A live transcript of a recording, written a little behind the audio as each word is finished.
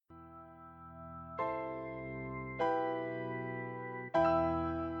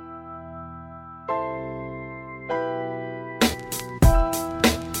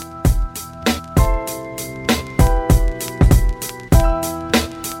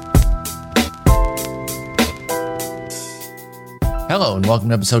Hello and welcome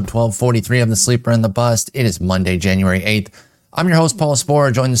to episode 1243 of The Sleeper and the Bust. It is Monday, January 8th. I'm your host, Paul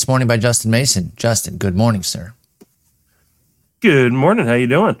Sporer, joined this morning by Justin Mason. Justin, good morning, sir. Good morning. How you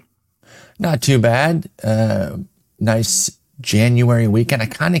doing? Not too bad. Nice January weekend. I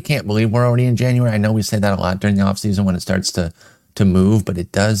kind of can't believe we're already in January. I know we say that a lot during the off season when it starts to move, but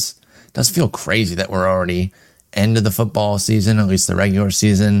it does feel crazy that we're already end of the football season, at least the regular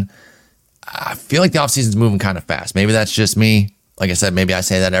season. I feel like the off season's moving kind of fast. Maybe that's just me. Like I said, maybe I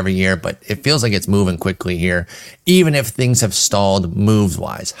say that every year, but it feels like it's moving quickly here, even if things have stalled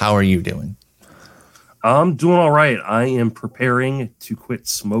moves-wise. How are you doing? I'm doing all right. I am preparing to quit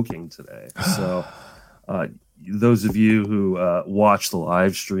smoking today. So those of you who watch the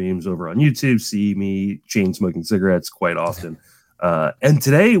live streams over on YouTube see me chain smoking cigarettes quite often. And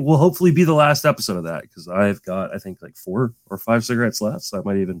today will hopefully be the last episode of that because I've got, I think, like 4 or 5 cigarettes left. So I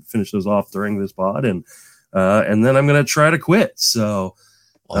might even finish those off during this pod. And then I'm going to try to quit. So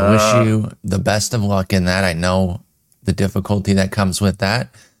I wish you the best of luck in that. I know the difficulty that comes with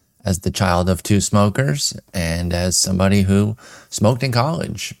that as the child of 2 smokers and as somebody who smoked in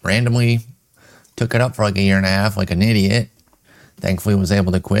college, randomly took it up for like a year and a half, like an idiot. Thankfully was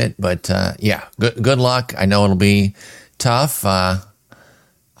able to quit. But yeah, good luck. I know it'll be tough. I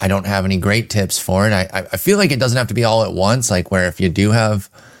don't have any great tips for it. I feel like it doesn't have to be all at once, like where if you do have,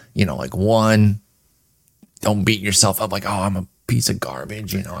 like one, don't beat yourself up like, oh, I'm a piece of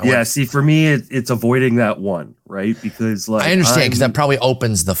garbage, See, for me, it's avoiding that one, right? Because like I understand because that probably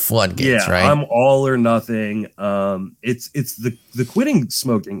opens the floodgates, right? I'm all or nothing. It's the quitting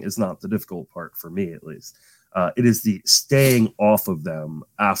smoking is not the difficult part for me, at least. It is the staying off of them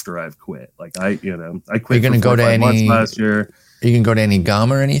after I've quit. Like I quit. You're gonna go to any last year. You can go to any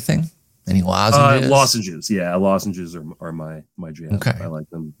gum or anything. Any lozenges? Lozenges, yeah. Lozenges are my jam. Okay. I like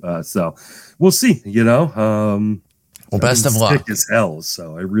them. So we'll see. Well, best of luck. Sick as hell,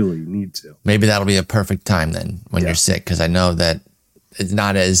 so I really need to. Maybe that'll be a perfect time then when you're sick, because I know that it's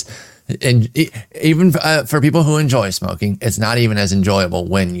not as, and even for people who enjoy smoking, it's not even as enjoyable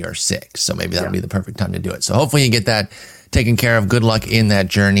when you're sick. So maybe that'll be the perfect time to do it. So hopefully you get that taken care of. Good luck in that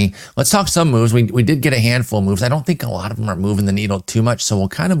journey. Let's talk some moves. We did get a handful of moves. I don't think a lot of them are moving the needle too much, so we'll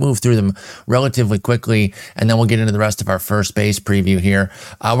kind of move through them relatively quickly, and then we'll get into the rest of our first base preview here.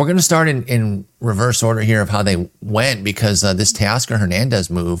 We're going to start in reverse order here of how they went, because this Teoscar Hernandez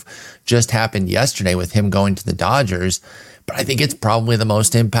move just happened yesterday with him going to the Dodgers, but I think it's probably the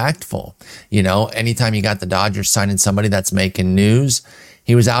most impactful. Anytime you got the Dodgers signing somebody that's making news.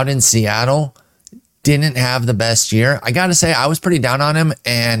 He was out in Seattle, didn't have the best year. I got to say, I was pretty down on him,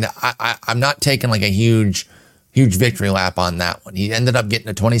 and I'm not taking like a huge victory lap on that one. He ended up getting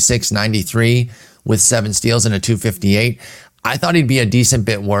a 26.93 with 7 steals and a 258. I thought he'd be a decent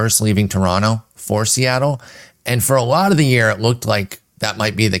bit worse leaving Toronto for Seattle. And for a lot of the year, it looked like that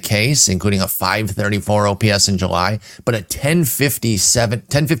might be the case, including a 534 OPS in July, but a 1050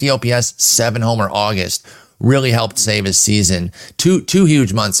 OPS, 7-homer August really helped save his season. Two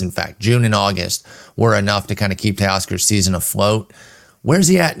huge months, in fact. June and August were enough to kind of keep Teoscar's season afloat. Where's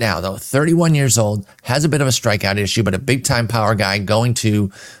he at now, though? 31 years old, has a bit of a strikeout issue, but a big-time power guy going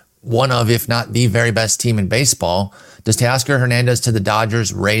to one of, if not the very best team in baseball. Does Teoscar Hernandez to the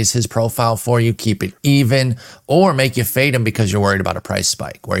Dodgers raise his profile for you, keep it even, or make you fade him because you're worried about a price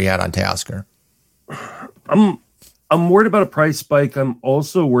spike? Where are you at on Teoscar? I'm worried about a price spike. I'm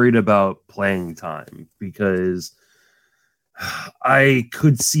also worried about playing time because I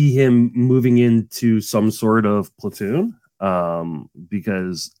could see him moving into some sort of platoon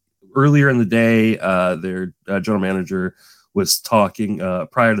because earlier in the day, their general manager was talking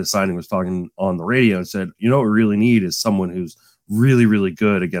prior to the signing, was talking on the radio and said, what we really need is someone who's really, really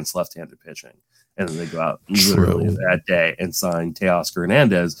good against left-handed pitching. And then they go out literally that day and sign Teoscar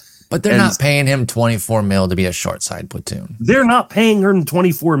Hernandez. But they're not paying him $24 million to be a short side platoon. They're not paying him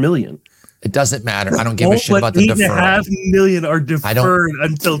 $24 million. It doesn't matter. I don't give a shit about the deferral. $8.5 million are deferred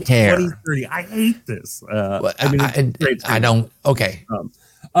until 2030. I hate this. I don't. Okay.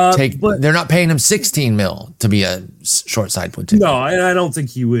 They're not paying him $16 million to be a short side platoon. No, I don't think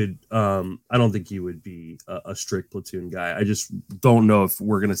he would. I don't think he would be a strict platoon guy. I just don't know if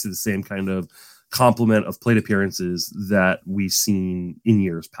we're going to see the same kind of complement of plate appearances that we've seen in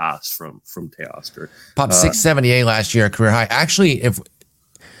years past from Teoscar. Popped 678 last year, a career high. Actually,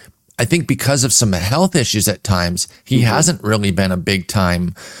 I think because of some health issues at times, he hasn't really been a big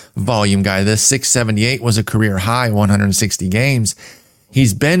time volume guy. This 678 was a career high, 160 games.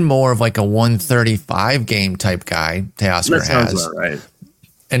 He's been more of like a 135 game type guy. Teoscar has. Sounds about right.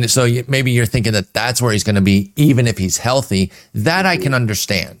 And so maybe you're thinking that that's where he's going to be, even if he's healthy. That I can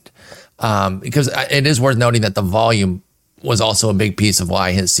understand. Because it is worth noting that the volume was also a big piece of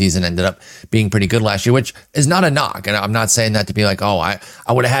why his season ended up being pretty good last year, which is not a knock. And I'm not saying that to be like, oh, I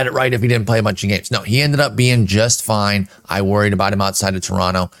would have had it right if he didn't play a bunch of games. No, he ended up being just fine. I worried about him outside of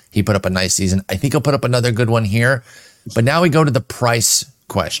Toronto. He put up a nice season. I think he'll put up another good one here. But now we go to the price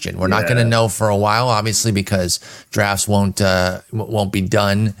question. We're not going to know for a while, obviously, because drafts won't be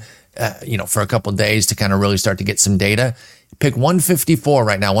done, for a couple of days to kind of really start to get some data. Pick 154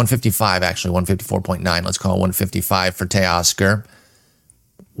 right now, 155 actually, 154.9. Let's call it 155 for Teoscar.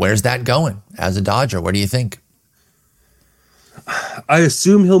 Where's that going as a Dodger? What do you think? I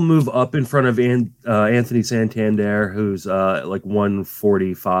assume he'll move up in front of Anthony Santander, who's like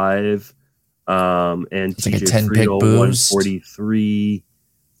 145, and it's like a TJ 10-pick Friedl, boost. 143.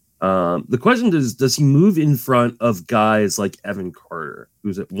 The question is, does he move in front of guys like Evan Carter,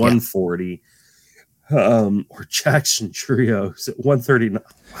 who's at 140, or Jackson Churio, who's at 139?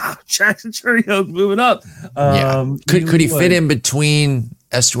 Wow, Jackson Churio's moving up. Could he fit in between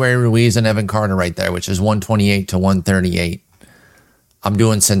Estuary Ruiz and Evan Carter right there, which is 128 to 138? I'm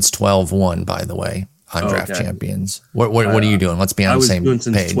doing since 12-1, by the way, on Draft Champions. What are you doing? Let's be on the same page. I was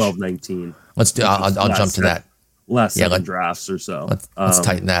doing since 12-19. Let's do. I'll jump to that. Last 7 drafts or so. Let's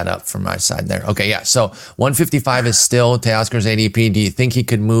tighten that up from my side there. Okay, yeah. So 155 is still Teoscar's ADP. Do you think he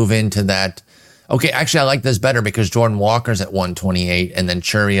could move into that? Okay, actually, I like this better because Jordan Walker's at 128, and then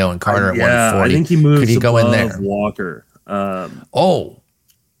Churio and Carter at 140. I think he moves. Could he go in there? Walker.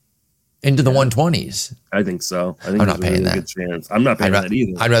 Into the 120s. I think so. I think I'm not paying that. Good chance. I'm not paying that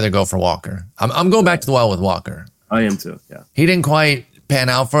either. I'd rather go for Walker. I'm going back to the well with Walker. I am too. Yeah. He didn't quite pan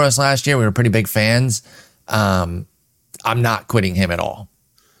out for us last year. We were pretty big fans. I'm not quitting him at all.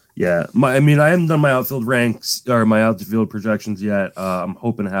 Yeah. I haven't done my outfield ranks or my outfield projections yet. I'm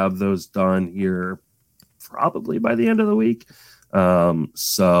hoping to have those done here probably by the end of the week.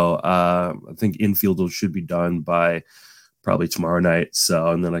 So I think infield should be done by probably tomorrow night. So,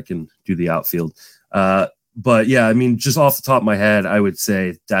 and then I can do the outfield. But yeah, just off the top of my head, I would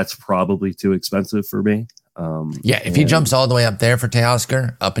say that's probably too expensive for me. If he jumps all the way up there for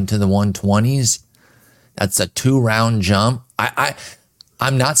Teoscar, up into the 120s, that's a 2-round jump.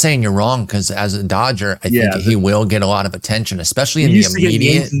 I'm not saying you're wrong, because as a Dodger, I think he will get a lot of attention, especially in the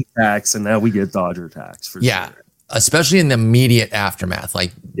immediate tax, and now we get Dodger tax for sure. Especially in the immediate aftermath,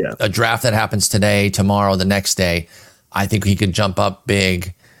 like a draft that happens today, tomorrow, the next day. I think he could jump up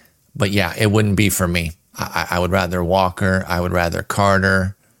big, but it wouldn't be for me. I would rather Walker. I would rather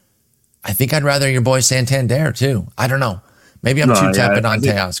Carter. I think I'd rather your boy Santander too. I don't know. Maybe I'm too tepid on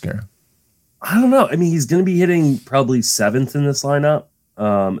Teoscar. I don't know. He's going to be hitting probably 7th in this lineup,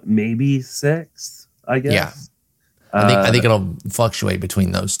 maybe 6th, I guess. Yeah. I think it'll fluctuate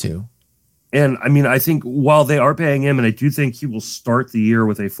between those two. And I think while they are paying him, and I do think he will start the year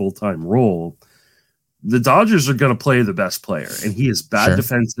with a full-time role, the Dodgers are going to play the best player, and he is bad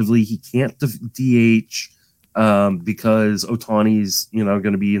defensively. He can't DH because Ohtani's, going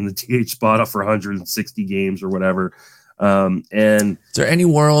to be in the DH spot for 160 games or whatever. And is there any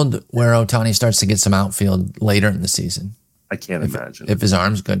world where Ohtani starts to get some outfield later in the season? I can't imagine if his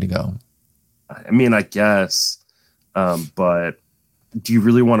arm's good to go. I guess, but do you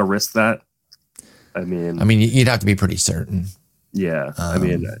really want to risk that? You'd have to be pretty certain. Yeah, I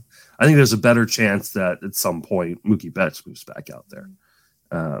think there's a better chance that at some point Mookie Betts moves back out there.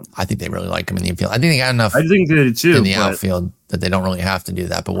 I think they really like him in the infield. I think they got enough. I think they do too in the outfield that they don't really have to do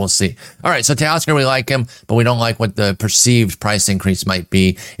that, but we'll see. All right, so Teoscar, we like him, but we don't like what the perceived price increase might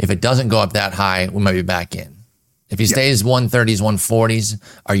be. If it doesn't go up that high, we might be back in. If he stays 130s, 140s,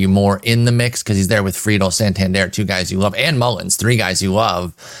 are you more in the mix? Because he's there with Friedl, Santander, 2 guys you love, and Mullins, 3 guys you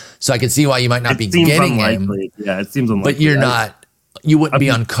love. So I can see why you might not be getting him. Yeah, it seems unlikely. But you're not. You wouldn't be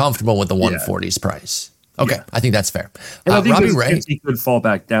uncomfortable with the 140s price. Okay, I think that's fair. And I think Robbie Ray, he could fall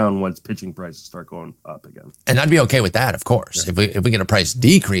back down once pitching prices start going up again. And I'd be okay with that, of course. Yeah. If we get a price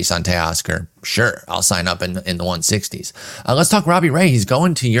decrease on Teoscar, sure, I'll sign up in the 160s. Let's talk Robbie Ray. He's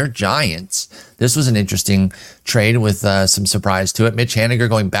going to your Giants. This was an interesting trade with some surprise to it. Mitch Haniger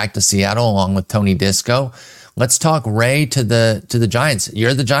going back to Seattle along with Tony Disco. Let's talk Ray to the Giants.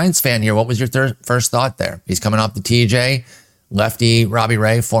 You're the Giants fan here. What was your first thought there? He's coming off the TJ. Lefty Robbie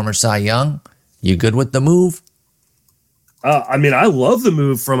Ray, former Cy Young. You good with the move? I love the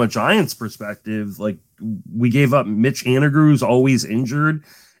move from a Giants perspective. Like, we gave up Mitch Haniger, who's always injured,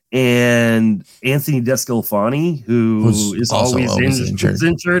 and Anthony DeSclafani, who is always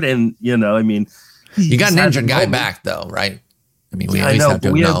injured. And, you got an injured guy back, though, right? We at least have to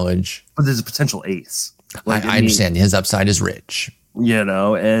acknowledge. But there's a potential ace. I understand. His upside is rich.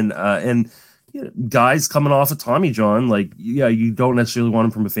 And guys coming off of Tommy John, like, yeah, you don't necessarily want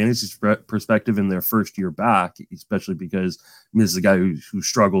him from a fantasy perspective in their first year back, especially because this is a guy who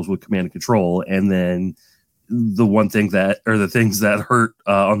struggles with command and control. And then the things that hurt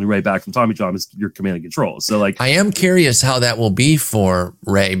on the way back from Tommy John is your command and control. So, like, I am curious how that will be for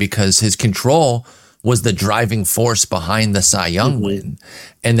Ray, because his control was the driving force behind the Cy Young win.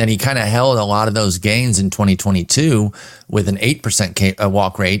 And then he kind of held a lot of those gains in 2022 with an 8%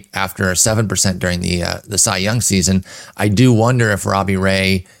 walk rate after a 7% during the Cy Young season. I do wonder if Robbie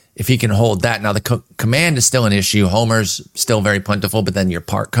Ray, if he can hold that. Now, the command is still an issue. Homer's still very plentiful, but then your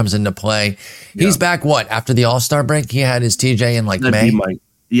park comes into play. Yeah. He's back, after the All-Star break? He had his TJ in May?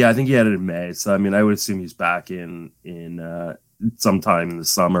 Yeah, I think he had it in May. So, I mean, I would assume he's back in sometime in the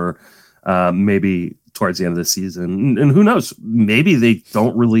summer. Maybe towards the end of the season, and who knows, maybe they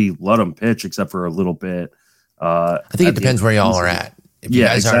don't really let him pitch except for a little bit. I think it depends where y'all are at. If you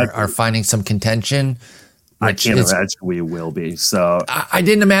guys are finding some contention, I can't imagine we will be. So I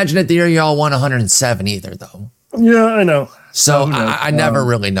didn't imagine it the year y'all won 107 either, though. Yeah, I know. So I never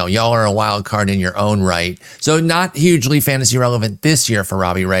really know. Y'all are a wild card in your own right. So not hugely fantasy relevant this year for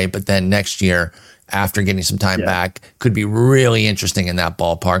Robbie Ray, but then next year, after getting some time back, could be really interesting in that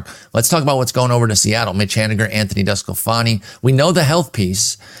ballpark. Let's talk about what's going over to Seattle. Mitch Haniger, Anthony DeSclafani. We know the health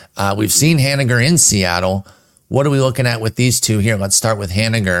piece. We've seen Haniger in Seattle. What are we looking at with these two here? Let's start with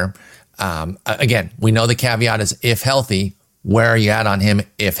Haniger. Again, we know the caveat is if healthy. Where are you at on him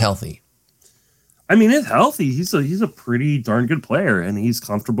if healthy? I mean, if healthy, he's a pretty darn good player, and he's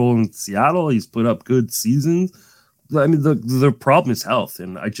comfortable in Seattle. He's put up good seasons. I mean, the problem is health,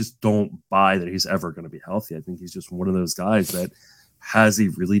 and I just don't buy that he's ever going to be healthy. I think he's just one of those guys that has a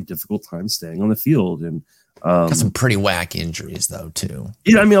really difficult time staying on the field. And got some pretty whack injuries, though, too.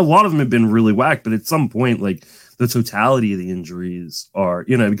 Yeah, I mean, a lot of them have been really whack, but at some point, like, the totality of the injuries are,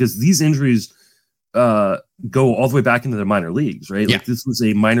 because these injuries go all the way back into the minor leagues, right? Yeah. Like, this was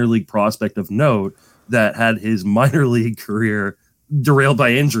a minor league prospect of note that had his minor league career derailed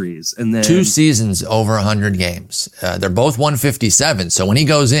by injuries, and then 2 seasons over 100 games. They're both 157. So when he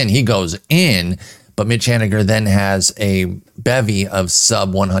goes in, he goes in. But Mitch Haniger then has a bevy of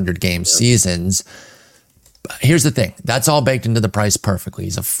sub 100 game seasons. Here's the thing. That's all baked into the price perfectly.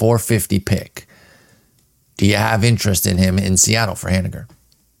 He's a 450 pick. Do you have interest in him in Seattle for Haniger?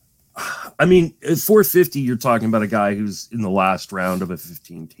 I mean, at 450, you're talking about a guy who's in the last round of a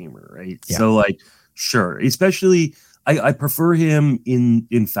 15-teamer, right? Yeah. So, like, sure. Especially, I prefer him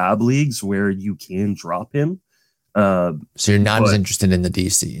in fab leagues where you can drop him. So you're not as interested in the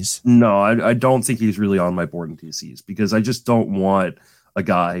DCs? No, I don't think he's really on my board in DCs, because I just don't want a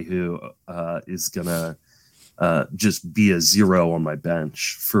guy who is going to just be a zero on my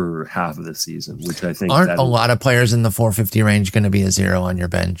bench for half of the season, which I think aren't a lot of players in the 450 range going to be a zero on your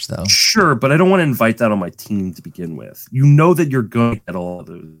bench, though. Sure, but I don't want to invite that on my team to begin with. You know that you're going to get all of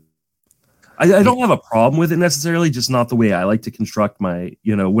those. I don't have a problem with it necessarily, just not the way I like to construct my,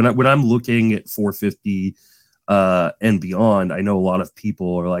 when I'm looking at 450 and beyond, I know a lot of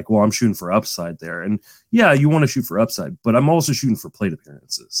people are like, well, I'm shooting for upside there. And yeah, you want to shoot for upside, but I'm also shooting for plate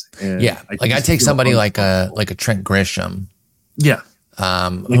appearances. And yeah. I take somebody like a Trent Grisham. Yeah. Who,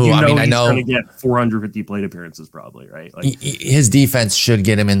 I know going to get 450 plate appearances probably, right? Like, his defense should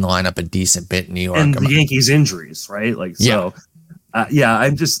get him in the lineup a decent bit in New York. And the Yankees injuries, right? Like, so,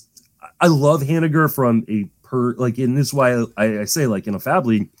 I love Haniger from and this is why I say, like, in a fab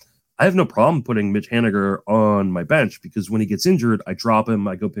league, I have no problem putting Mitch Haniger on my bench, because when he gets injured, I drop him,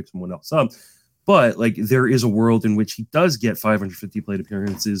 I go pick someone else up. But, like, there is a world in which he does get 550 plate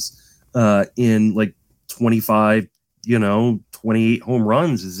appearances in like 25, 28 home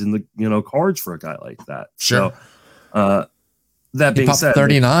runs is in the cards for a guy like that. Sure. So that being said,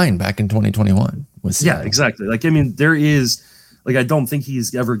 39 back in 2021. Yeah, exactly. Like, I mean, there is, like, I don't think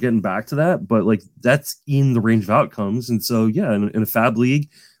he's ever getting back to that, but, like, that's in the range of outcomes. And so, yeah, in a fab league,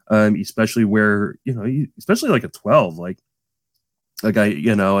 especially where, especially like a 12, like I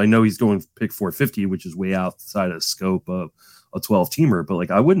know he's going to pick 450, which is way outside of the scope of a 12-teamer, but,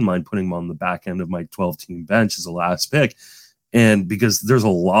 like, I wouldn't mind putting him on the back end of my 12-team bench as a last pick. And because there's a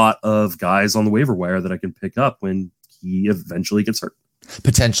lot of guys on the waiver wire that I can pick up when he eventually gets hurt.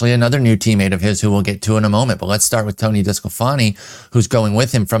 Potentially another new teammate of his who we'll get to in a moment. But let's start with Tony DeSclafani, who's going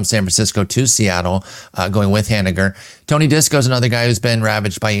with him from San Francisco to Seattle, going with Haniger. Tony Disco is another guy who's been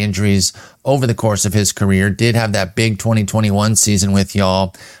ravaged by injuries over the course of his career. Did have that big 2021 season with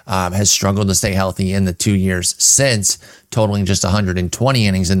y'all. Has struggled to stay healthy in the 2 years since, totaling just 120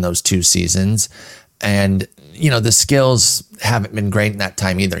 innings in those 2 seasons. And, the skills haven't been great in that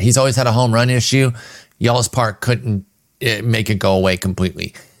time either. He's always had a home run issue. Y'all's Park couldn't make it go away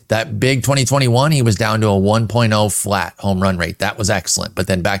completely. That big 2021, he was down to a 1.0 flat home run rate. That was excellent. But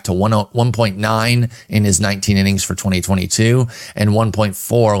then back to 1.9 in his 19 innings for 2022 and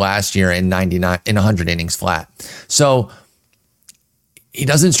 1.4 last year in 100 innings flat. So he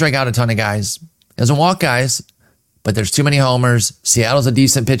doesn't strike out a ton of guys, doesn't walk guys, but there's too many homers. Seattle's a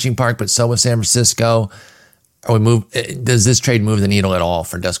decent pitching park, but so is San Francisco. Does this trade move the needle at all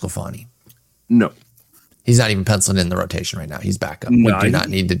for DeSclafani? No. He's not even penciled in the rotation right now. He's back up. No, we do not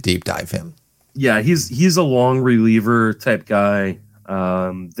need to deep dive him. Yeah, he's a long reliever type guy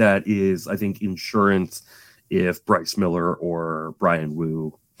that is, I think, insurance if Bryce Miller or Brian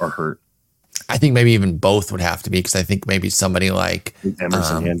Wu are hurt. I think maybe even both would have to be, because I think maybe somebody like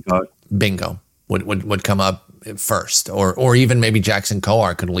Emerson Hancock, bingo, would come up first, or even maybe Jackson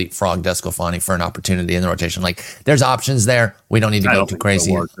Kowar could leapfrog DeSclafani for an opportunity in the rotation. Like, there's options there. We don't need to go too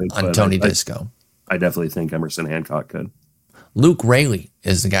crazy on Tony Disco. I definitely think Emerson Hancock could. Luke Raley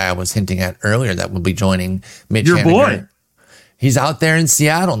is the guy I was hinting at earlier that will be joining Mitch Your Haniger. boy. He's out there in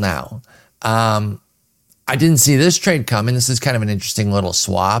Seattle now. I didn't see this trade coming. This is kind of an interesting little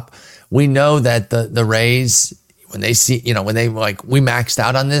swap. We know that the Rays, when they see, when they like, we maxed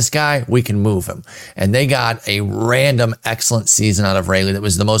out on this guy, we can move him. And they got a random excellent season out of Raley that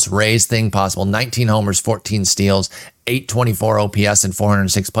was the most Rays thing possible. 19 homers, 14 steals, 824 OPS, and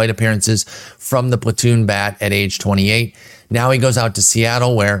 406 plate appearances from the platoon bat at age 28. Now he goes out to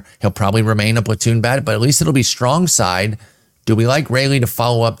Seattle, where he'll probably remain a platoon bat, but at least it'll be strong side. Do we like Raley to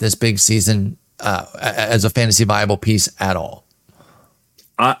follow up this big season as a fantasy viable piece at all?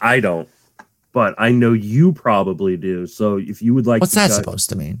 I don't, but I know you probably do. So if you would like, what's that supposed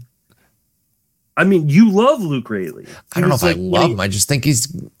to mean? I mean, you love Luke Raley. I don't know if I love him. I just think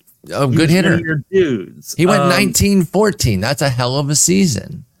he's a good hitter. Your dudes. He went 19-14. That's a hell of a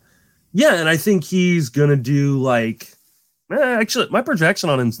season. Yeah, and I think he's gonna do like. Actually, my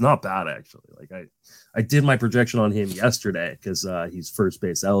projection on him's not bad. Actually, like I did my projection on him yesterday because he's first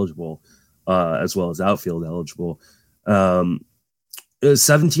base eligible, as well as outfield eligible.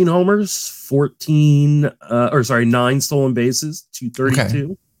 17 homers, 9 stolen bases, 232.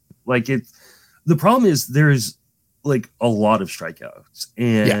 Okay. Like the problem is there's like a lot of strikeouts,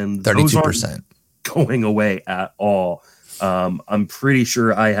 and 32% going away at all. I'm pretty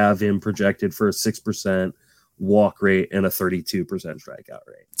sure I have him projected for a 6% walk rate and a 32% strikeout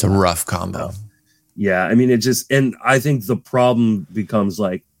rate. It's a rough combo. Yeah, I mean, and I think the problem becomes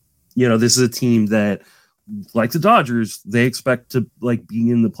like, this is a team that, like the Dodgers, they expect to like be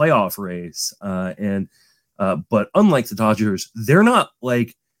in the playoff race, but unlike the Dodgers, they're not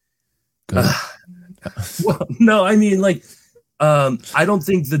like. Well, no, I mean, like, I don't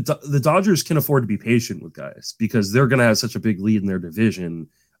think the Dodgers can afford to be patient with guys because they're going to have such a big lead in their division.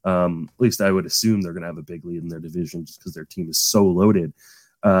 At least I would assume they're going to have a big lead in their division just because their team is so loaded.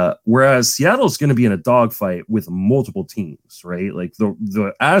 Whereas Seattle's going to be in a dogfight with multiple teams, right? Like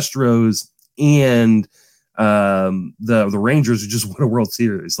the Astros and the Rangers who just won a World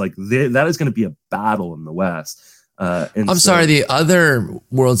Series. Like that is going to be a battle in the West. Sorry, the other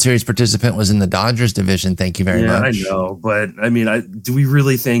World Series participant was in the Dodgers division. Thank you very much. I know, but I mean, do we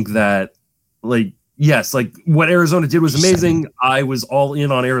really think that? Like, yes, like what Arizona did was amazing. I was all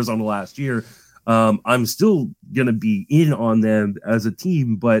in on Arizona last year. I'm still gonna be in on them as a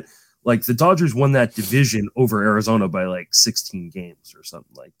team, but like the Dodgers won that division over Arizona by like 16 games or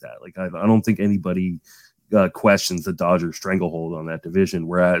something like that. Like I don't think anybody questions the Dodgers stranglehold on that division.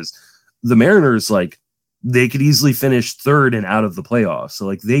 Whereas the Mariners, like, they could easily finish third and out of the playoffs. So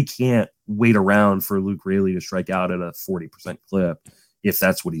like they can't wait around for Luke Raley to strike out at a 40% clip if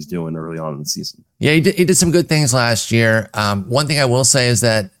that's what he's doing early on in the season. Yeah, he did some good things last year. One thing I will say is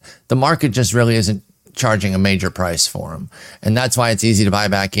that the market just really isn't charging a major price for him. And that's why it's easy to buy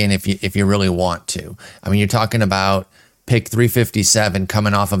back in if you really want to. I mean, you're talking about pick 357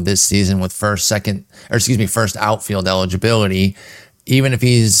 coming off of this season with first outfield eligibility. Even if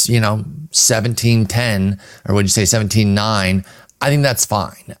he's, 17-10, or would you say 17-9, I think that's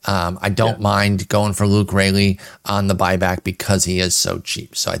fine. I don't mind going for Luke Raley on the buyback because he is so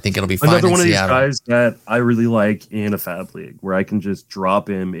cheap. So I think it'll be fine. Another one of these guys that I really like in a fab league where I can just drop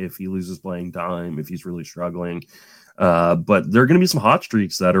him if he loses playing time, if he's really struggling. But there are going to be some hot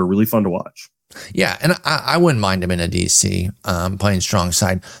streaks that are really fun to watch. Yeah, and I wouldn't mind him in a DC playing strong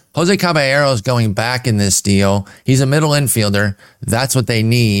side. Jose Caballero is going back in this deal. He's a middle infielder. That's what they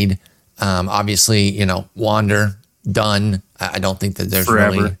need. Obviously, Wander, done. I don't think that there's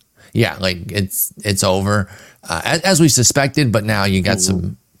forever. Really... Yeah, like it's over. As we suspected, but now you got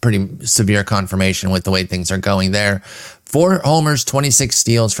some pretty severe confirmation with the way things are going there. 4 homers, 26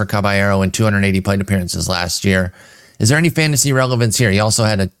 steals for Caballero and 280 plate appearances last year. Is there any fantasy relevance here? He also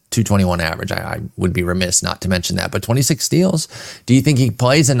had a 221 average. I would be remiss not to mention that. But 26 steals. Do you think he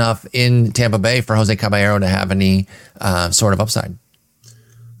plays enough in Tampa Bay for Jose Caballero to have any sort of upside?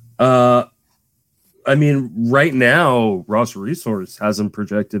 I mean, right now, Ross Resource has him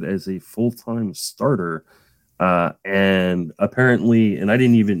projected as a full-time starter. And apparently, and I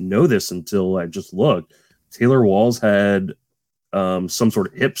didn't even know this until I just looked, Taylor Walls had some sort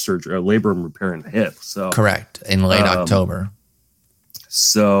of hip surgery, a labor and repair in the hip. So correct, in late October.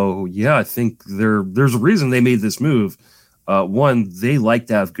 So yeah, I think there's a reason they made this move. One, they like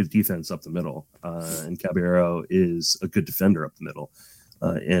to have good defense up the middle, and Caballero is a good defender up the middle.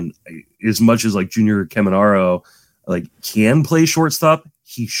 And as much as like Junior Caminero like can play shortstop,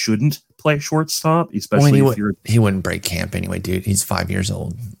 he shouldn't play shortstop, especially he wouldn't break camp anyway, dude. He's 5 years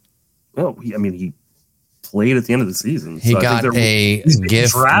old. Oh, he played at the end of the season. He got a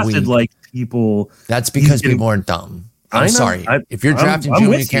gift drafted like people. That's because people are dumb. I'm sorry. If you're drafting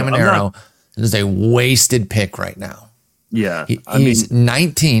Junior Caminero, it is a wasted pick right now. Yeah. He's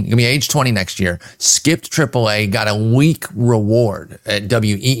 19, going to be age 20 next year, skipped AAA, got a week reward at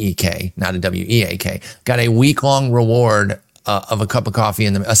WEEK, not a WEAK, got a week-long reward of a cup of coffee,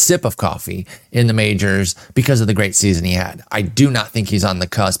 a sip of coffee in the majors because of the great season he had. I do not think he's on the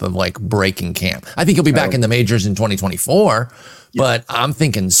cusp of like breaking camp. I think he'll be back in the majors in 2024, but I'm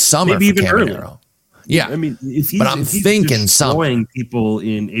thinking summer maybe for even Caminero. Early. Yeah, I mean, if he's thinking destroying people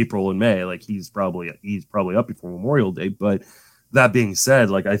in April and May, like he's probably up before Memorial Day. But that being said,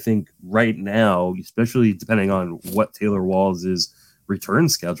 like I think right now, especially depending on what Taylor Walls' return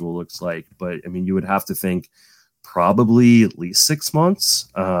schedule looks like, but I mean, you would have to think probably at least 6 months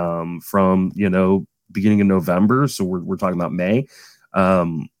from beginning of November. So we're talking about May.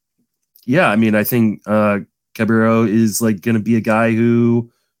 Yeah, I mean, I think Caballero is like going to be a guy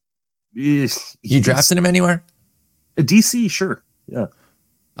who. You drafted him anywhere? A DC, sure. Yeah.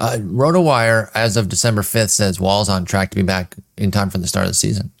 RotoWire, as of December 5th, says Wall's on track to be back in time for the start of the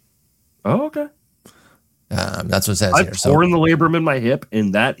season. Oh, okay. That's what it says I've here. torn the labrum in my hip,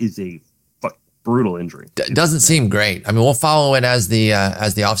 and that is a brutal injury. Doesn't seem great. I mean, we'll follow it as the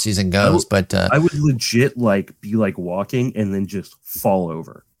offseason goes, but I would legit be walking and then just fall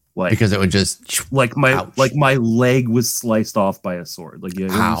over. Because it would just my leg was sliced off by a sword. Like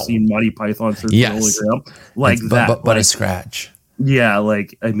you've seen Monty Python search the Holy Grail? Like that, but a scratch. Yeah, I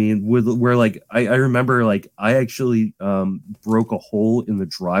remember I actually broke a hole in the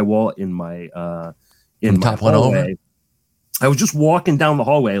drywall in my top hallway. I was just walking down the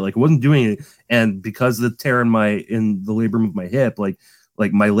hallway, like wasn't doing it, and because of the tear in the labrum of my hip, like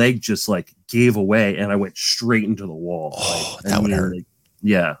my leg just gave away, and I went straight into the wall. Oh, that would hurt.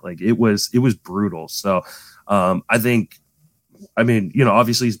 Yeah, it was brutal. So I think,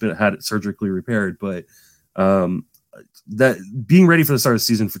 obviously he's had it surgically repaired, but that being ready for the start of the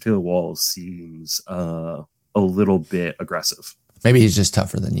season for Taylor Walls seems a little bit aggressive. Maybe he's just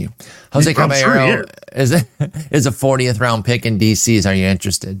tougher than you. Jose Caballero is a 40th round pick in DCs. Are you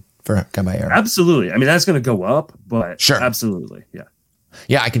interested for Caballero? Absolutely. I mean, that's going to go up, but sure. Absolutely. Yeah.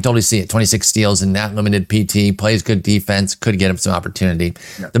 Yeah, I can totally see it. 26 steals in that limited PT, plays good defense, could get him some opportunity.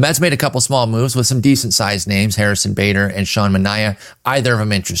 Yeah. The Mets made a couple small moves with some decent sized names, Harrison Bader and Sean Manaea. Either of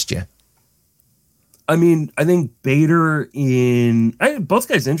them interest you? I mean, I think Bader both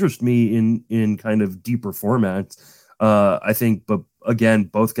guys interest me in kind of deeper formats. I think, but again,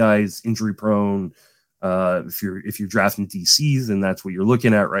 both guys injury prone. If you're drafting DCs and that's what you're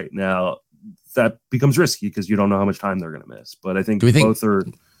looking at right now, that becomes risky because you don't know how much time they're going to miss. But I think both are.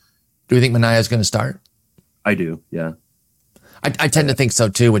 Do we think Manaea is going to start? I do. Yeah. I tend to think so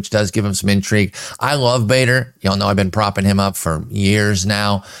too, which does give him some intrigue. I love Bader. Y'all know I've been propping him up for years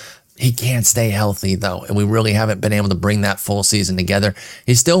now. He can't stay healthy though, and we really haven't been able to bring that full season together.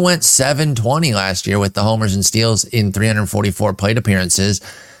 He still went 720 last year with the homers and steals in 344 plate appearances.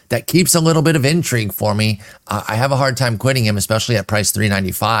 That keeps a little bit of intrigue for me. I have a hard time quitting him, especially at price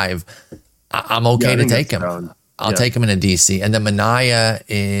 $395. I'm okay to take him. I'll take him in a DC. And then Manaea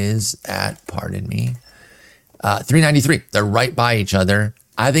is at, pardon me, 393. They're right by each other.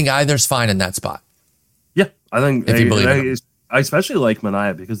 I think either's fine in that spot. Yeah, I think if you believe I especially like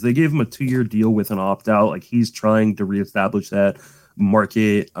Manaea because they gave him a 2-year deal with an opt-out. Like he's trying to reestablish that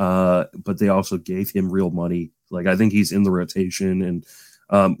market, but they also gave him real money. Like I think he's in the rotation,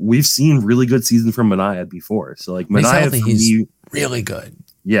 and we've seen really good seasons from Manaea before. So like Manaea, he's really good.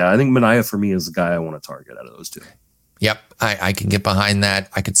 Yeah, I think Manaea for me is the guy I want to target out of those two. Yep, I can get behind that.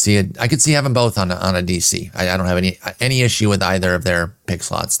 I could see it. I could see having both on a DC. I don't have any issue with either of their pick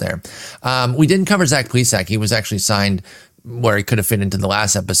slots there. We didn't cover Zach Plesac. He was actually signed where he could have fit into the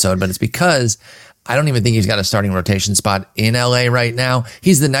last episode, but it's because I don't even think he's got a starting rotation spot in LA right now.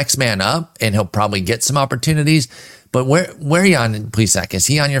 He's the next man up, and he'll probably get some opportunities. But where are you on Plesac? Is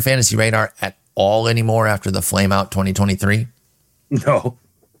he on your fantasy radar at all anymore after the flame out 2023? No.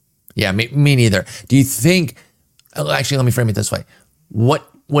 Yeah, me neither. Do you think, actually, let me frame it this way. What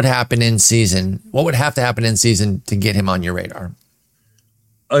would happen in season? What would have to happen in season to get him on your radar?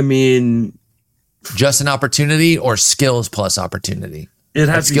 I mean, just an opportunity or skills plus opportunity? It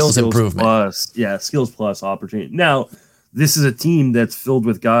has skills improvement. Skills plus opportunity. Now, this is a team that's filled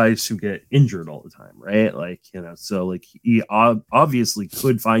with guys who get injured all the time, right? Like, so like he obviously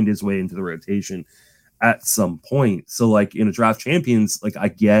could find his way into the rotation at some point. So like in a draft champions, like I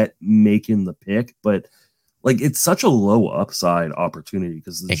get making the pick, but like it's such a low upside opportunity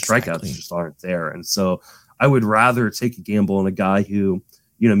because the strikeouts just aren't there. And so I would rather take a gamble on a guy who,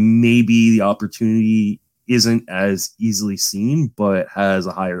 maybe the opportunity isn't as easily seen, but has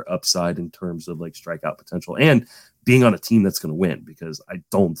a higher upside in terms of like strikeout potential and being on a team that's going to win, because I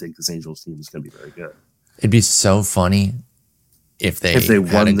don't think this Angels team is going to be very good. It'd be so funny if they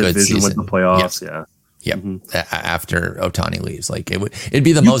won a the good division, season. With the playoffs. Yeah. Yep. Mm-hmm. After Ohtani leaves, like it'd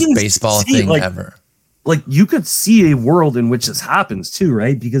be the most baseball thing ever. Like you could see a world in which this happens too,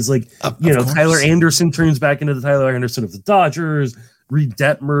 right? Because like, Tyler Anderson turns back into the Tyler Anderson of the Dodgers. Reed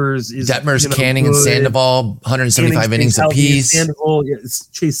Detmers, Canning, and Sandoval, 175 innings apiece. Sandoval,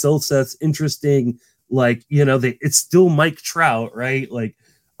 Chase Silseth's interesting. Like, it's still Mike Trout, right? Like,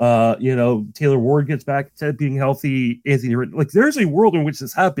 Taylor Ward gets back to being healthy. Anthony, like, there's a world in which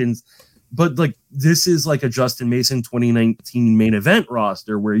this happens, but like, this is like a Justin Mason 2019 main event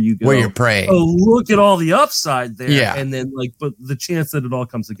roster where you go, where you're praying. Oh, look at all the upside there, and then like, but the chance that it all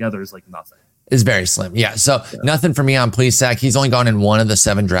comes together is like nothing. Is very slim. Yeah. So nothing for me on Plesac. He's only gone in one of the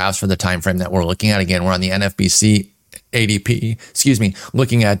 7 drafts for the time frame that we're looking at. Again, we're on the NFBC ADP,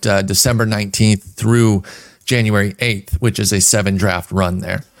 looking at December 19th through January 8th, which is a 7 draft run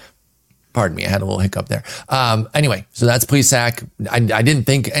there. Pardon me, I had a little hiccup there. Anyway, so that's Plesac. I didn't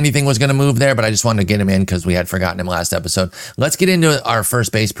think anything was going to move there, but I just wanted to get him in because we had forgotten him last episode. Let's get into our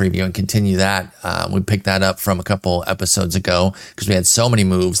first base preview and continue that. We picked that up from a couple episodes ago because we had so many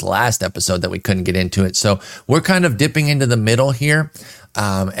moves last episode that we couldn't get into it. So we're kind of dipping into the middle here.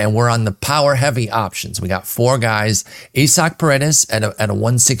 And we're on the power heavy options. We got 4 guys: Isaac Paredes at a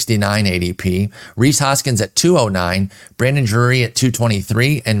 169 ADP, Rhys Hoskins at 209, Brandon Drury at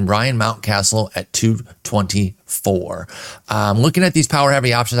 223, and Ryan Mountcastle at 224. Looking at these power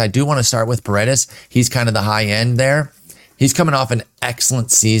heavy options, I do want to start with Paredes. He's kind of the high end there. He's coming off an excellent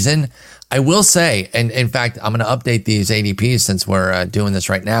season. I will say, and in fact, I'm going to update these ADPs since we're doing this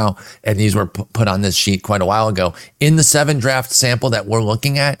right now, and these were put on this sheet quite a while ago. In the 7 draft sample that we're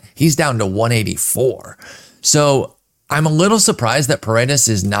looking at, he's down to 184. So I'm a little surprised that Paredes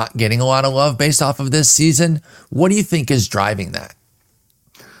is not getting a lot of love based off of this season. What do you think is driving that?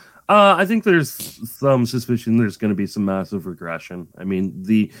 I think there's some suspicion there's going to be some massive regression. I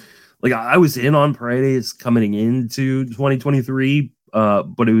mean, I was in on Paredes coming into 2023.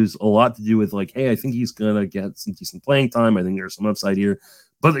 But it was a lot to do with like, hey, I think he's going to get some decent playing time. I think there's some upside here.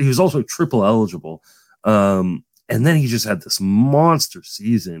 But he was also triple eligible. And then he just had this monster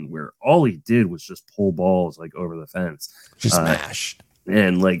season where all he did was just pull balls like over the fence. Just smashed.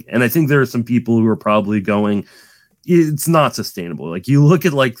 And I think there are some people who are probably going, it's not sustainable. Like you look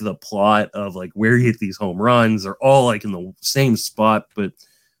at like the plot of like where he hit these home runs, they're all like in the same spot. But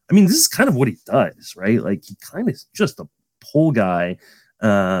I mean, this is kind of what he does, right? Like he kind of is just a pull guy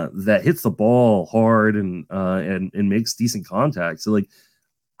that hits the ball hard and makes decent contact. So like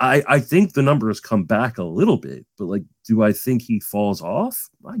I think the numbers come back a little bit, but like, do I think he falls off?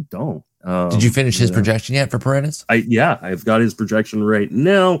 I don't. Did you finish his projection yet for Paredes? I've got his projection right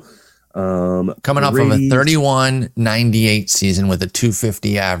now. Coming off of a 31-98 season with a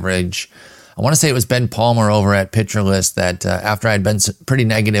 250 average. I want to say it was Ben Palmer over at Pitcher List that after I'd been pretty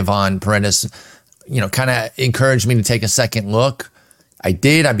negative on Paredes, kind of encouraged me to take a second look. I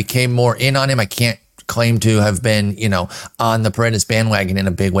did. I became more in on him. I can't claim to have been, on the Paredes bandwagon in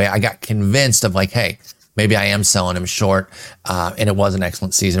a big way. I got convinced of like, hey, maybe I am selling him short. And it was an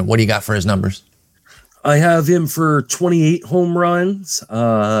excellent season. What do you got for his numbers? I have him for 28 home runs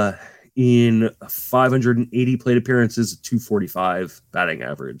in 580 plate appearances, 245 batting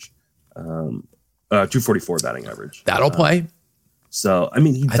average, 244 batting average. That'll play. So, I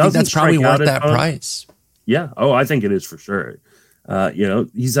mean, I think that's probably worth that price. Yeah. Oh, I think it is for sure.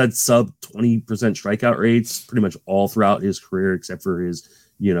 He's had sub 20% strikeout rates pretty much all throughout his career, except for his,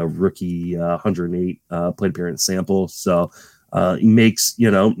 rookie 108 plate appearance sample. So, He makes,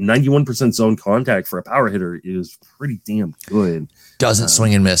 91% zone contact for a power hitter is pretty damn good. Doesn't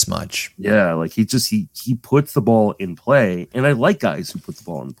swing and miss much. Yeah, like he puts the ball in play, and I like guys who put the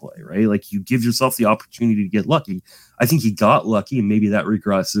ball in play, right? Like you give yourself the opportunity to get lucky. I think he got lucky, and maybe that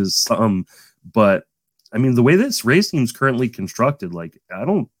regresses some. But I mean, the way this Rays team's currently constructed, like I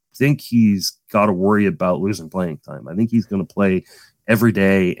don't think he's got to worry about losing playing time. I think he's going to play every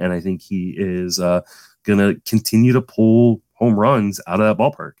day, and I think he is going to continue to pull home runs out of that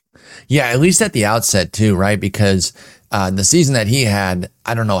ballpark. Yeah, at least at the outset too, right? Because the season that he had,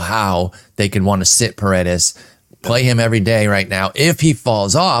 I don't know how they could want to sit Paredes, play him every day right now. If he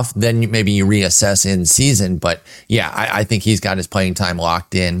falls off, then maybe you reassess in season. But yeah, I think he's got his playing time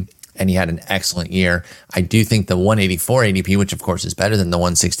locked in, and he had an excellent year. I do think the 184 ADP, which of course is better than the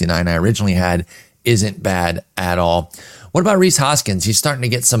 169 I originally had, isn't bad at all. What about Rhys Hoskins? He's starting to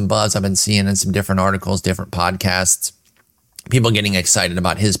get some buzz. I've been seeing in some different articles, different podcasts, people getting excited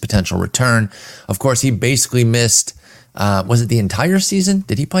about his potential return. Of course, he basically missed, was it the entire season?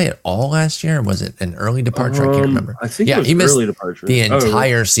 Did he play it all last year? Or was it an early departure? I can't remember. I think he missed early departure. The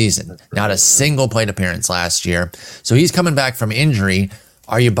entire season. Not a single plate appearance last year. So he's coming back from injury.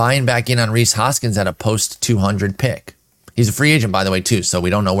 Are you buying back in on Rhys Hoskins at a post 200 pick? He's a free agent, by the way, too, so we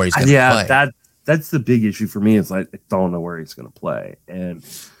don't know where he's going to play. Yeah, that's the big issue for me is I don't know where he's going to play. And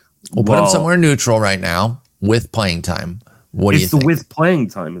we'll put him somewhere neutral right now with playing time. What do you think? With playing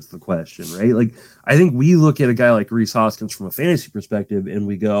time is the question, right? Like, I think we look at a guy like Rhys Hoskins from a fantasy perspective and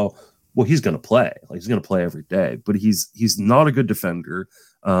we go, well, he's going to play. Like, he's going to play every day. But he's not a good defender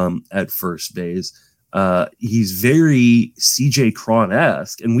at first base. He's very CJ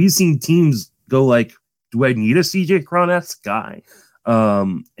Cron-esque. And we've seen teams go like, do I need a CJ Cron-esque guy?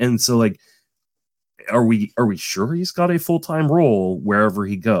 And so, like, are we sure he's got a full-time role wherever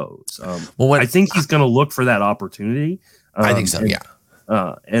he goes? I think he's going to look for that opportunity. I think so, yeah.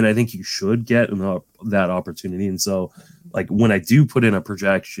 And I think you should get that opportunity. And so, like, when I do put in a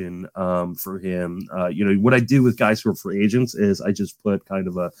projection for him, what I do with guys who are free agents is I just put kind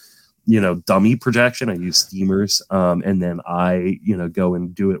of a, dummy projection. I use Steamers, and then I, go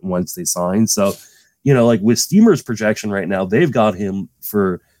and do it once they sign. So, like with Steamers projection right now, they've got him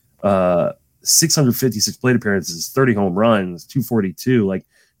for 656 plate appearances, 30 home runs, 242. Like,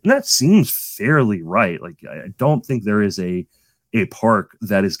 and that seems fairly right. Like, I don't think there is a park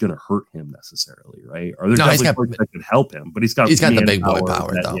that is going to hurt him necessarily, right? Or there's definitely parks that could help him, but he's got the big boy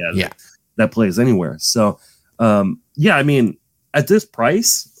power though. That plays anywhere. So, I mean, at this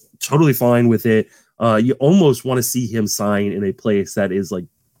price, totally fine with it. You almost want to see him sign in a place that is like,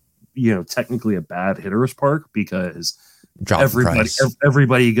 technically a bad hitter's park because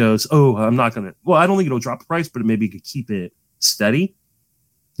everybody goes, oh, I'm not going to. Well, I don't think it'll drop the price, but maybe you could keep it steady.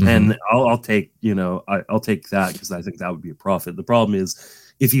 Mm-hmm. And I'll take, I'll take that because I think that would be a profit. The problem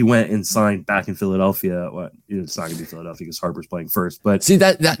is if he went and signed back in Philadelphia, it's not going to be Philadelphia because Harper's playing first. But see,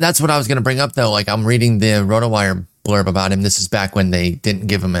 that's what I was going to bring up, though. Like, I'm reading the RotoWire blurb about him. This is back when they didn't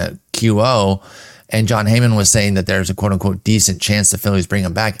give him a QO. And John Heyman was saying that there's a quote unquote decent chance the Phillies bring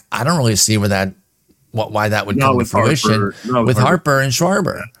him back. I don't really see why that would come to fruition with Harper and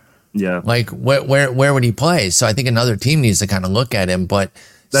Schwarber. Yeah. Like, where would he play? So I think another team needs to kind of look at him, but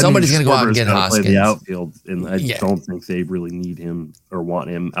somebody's going to go out and get Hoskins. Play the outfield, and I don't think they really need him or want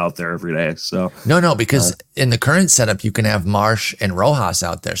him out there every day. So no, because in the current setup, you can have Marsh and Rojas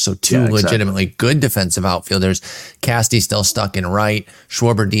out there. So two legitimately good defensive outfielders. Casty still stuck in right,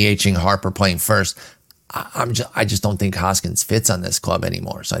 Schwarber DHing, Harper playing first. I just don't think Hoskins fits on this club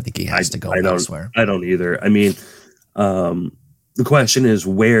anymore. So I think he has to go elsewhere. I don't either. I mean, the question is,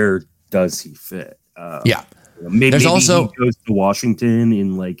 where does he fit? Maybe he goes to Washington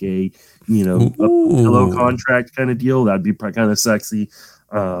in like a pillow contract kind of deal. That'd be kind of sexy,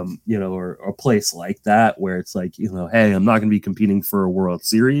 or a place like that where it's like, hey, I'm not going to be competing for a World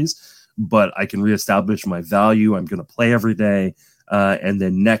Series, but I can reestablish my value. I'm going to play every day. And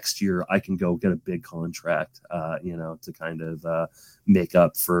then next year I can go get a big contract, to kind of make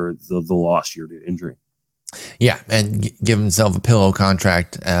up for the lost year to injury. Yeah, and give himself a pillow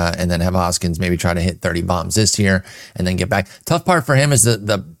contract and then have Hoskins maybe try to hit 30 bombs this year and then get back. Tough part for him is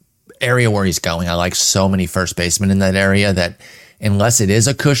the area where he's going. I like so many first basemen in that area that unless it is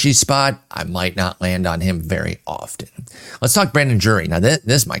a cushy spot, I might not land on him very often. Let's talk Brandon Drury. Now, this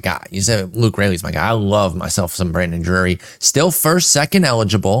is my guy. You said Luke Raley's my guy. I love myself some Brandon Drury. Still second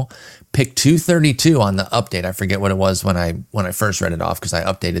eligible. Pick 232 on the update. I forget what it was when I first read it off because I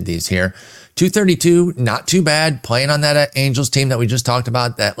updated these here. 232, not too bad. Playing on that Angels team that we just talked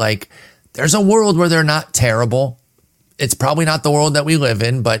about, that like there's a world where they're not terrible. It's probably not the world that we live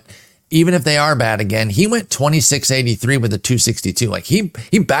in, but even if they are bad again, he went 2683 with a 262. Like he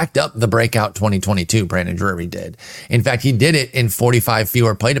backed up the breakout 2022, Brandon Drury did. In fact, he did it in 45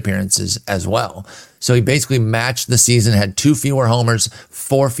 fewer plate appearances as well. So he basically matched the season, had 2 fewer homers,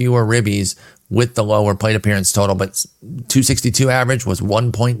 4 fewer ribbies with the lower plate appearance total, but 262 average was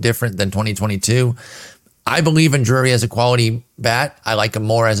 1 point different than 2022. I believe in Drury as a quality bat. I like him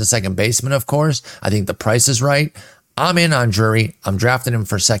more as a second baseman, of course. I think the price is right. I'm in on Drury. I'm drafting him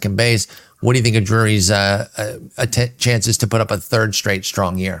for second base. What do you think of Drury's chances to put up a third straight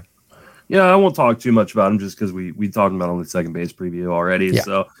strong year? Yeah, I won't talk too much about him just because we talked about him on the second base preview already. Yeah.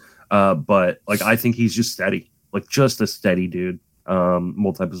 So, but like I think he's just steady, like just a steady dude,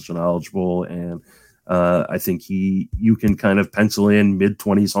 multi-position eligible, and I think you can kind of pencil in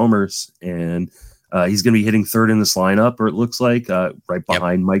mid-20s homers, and he's going to be hitting third in this lineup, or it looks like right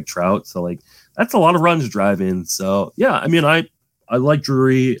behind Mike Trout. So like that's a lot of runs to drive in. So yeah, I mean I like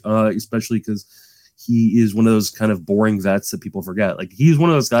Drury, especially because he is one of those kind of boring vets that people forget. Like he's one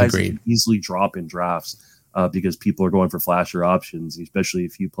of those guys that can easily drop in drafts because people are going for flasher options, especially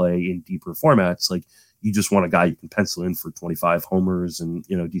if you play in deeper formats. Like you just want a guy you can pencil in for 25 homers and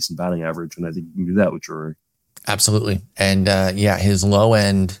decent batting average, and I think you can do that with Drury. Absolutely, and his low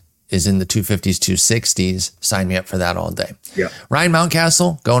end is in the 250s, 260s. Sign me up for that all day. Yeah. Ryan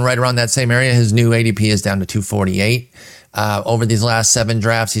Mountcastle going right around that same area. His new ADP is down to 248. Over these last 7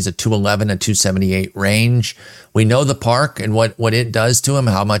 drafts, he's a 211, a 278 range. We know the park and what it does to him,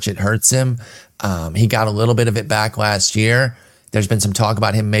 how much it hurts him. He got a little bit of it back last year. There's been some talk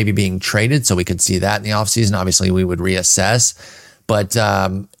about him maybe being traded, so we could see that in the offseason. Obviously, we would reassess. But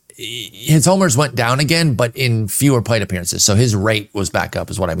his homers went down again, but in fewer plate appearances. So his rate was back up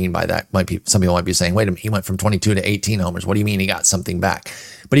is what I mean by that. Some people might be saying, wait a minute, he went from 22 to 18 homers. What do you mean he got something back?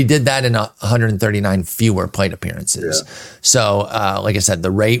 But he did that in 139 fewer plate appearances. Yeah. So like I said, the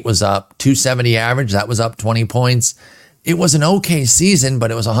rate was up 270 average. That was up 20 points. It was an okay season,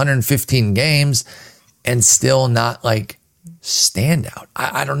 but it was 115 games and still not like standout.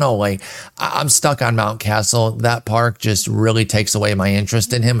 I don't know. Like I'm stuck on Mountcastle. That park just really takes away my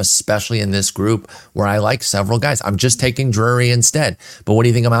interest in him, especially in this group where I like several guys. I'm just taking Drury instead. But what do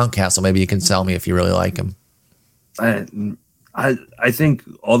you think of Mountcastle? Maybe you can sell me if you really like him. I think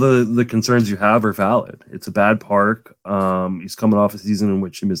all the concerns you have are valid. It's a bad park. He's coming off a season in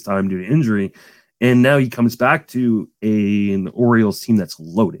which he missed time due to injury. And now he comes back to an Orioles team that's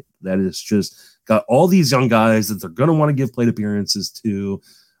loaded. That is just got all these young guys that they're going to want to give plate appearances to.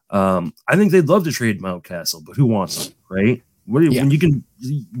 I think they'd love to trade Mountcastle, but who wants them, right? When you can,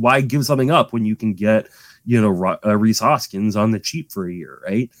 why give something up when you can get, Rhys Hoskins on the cheap for a year,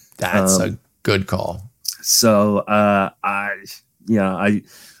 right? That's a good call. So I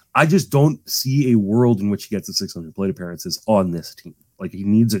just don't see a world in which he gets the 600 plate appearances on this team. Like he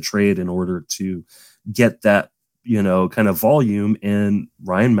needs a trade in order to get that, kind of volume, and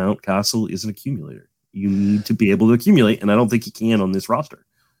Ryan Mountcastle is an accumulator. You need to be able to accumulate, and I don't think he can on this roster.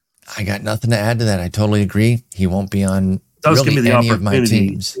 I got nothing to add to that. I totally agree. He won't be on any of my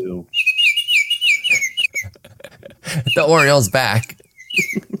teams. The Orioles back,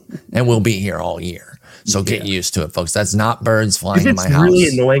 and we'll be here all year. So get used to it, folks. That's not birds flying in my house. If it's really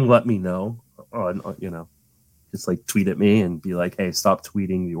annoying, let me know. Just like tweet at me and be like, hey, stop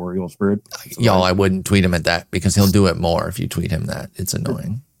tweeting the Orioles bird. Y'all, I wouldn't tweet him at that because he'll do it more if you tweet him that. It's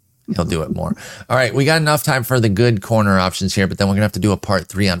annoying. He'll do it more. All right, we got enough time for the good corner options here, but then we're going to have to do a part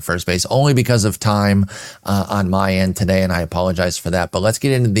 3 on first base only because of time on my end today, and I apologize for that. But let's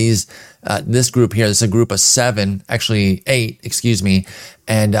get into this group here. This is a group of 8, excuse me.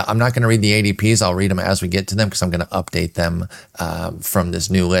 And I'm not going to read the ADPs. I'll read them as we get to them because I'm going to update them from this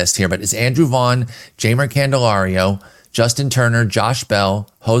new list here. But it's Andrew Vaughn, Jeimer Candelario, Justin Turner, Josh Bell,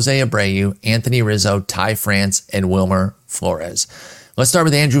 Jose Abreu, Anthony Rizzo, Ty France, and Wilmer Flores. Let's start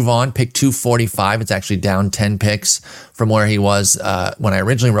with Andrew Vaughn, pick 245. It's actually down 10 picks from where he was when I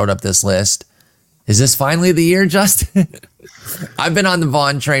originally wrote up this list. Is this finally the year, Justin? I've been on the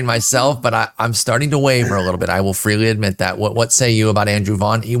Vaughn train myself, but I'm starting to waver a little bit. I will freely admit that. What say you about Andrew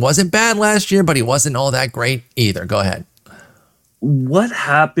Vaughn? He wasn't bad last year, but he wasn't all that great either. Go ahead. What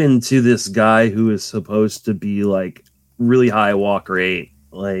happened to this guy who is supposed to be like really high walk rate,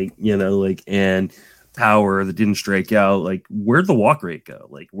 and power that didn't strike out? Like, where'd the walk rate go?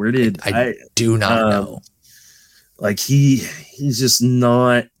 Like, where did I do not know. Like he's just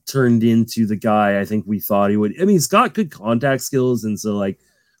not turned into the guy I think we thought he would. I mean, he's got good contact skills, and so like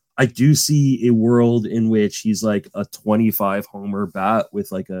I do see a world in which he's like a 25 homer bat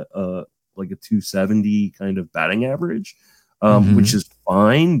with like a 270 kind of batting average. which is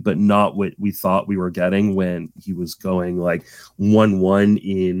fine, but not what we thought we were getting when he was going like 1-1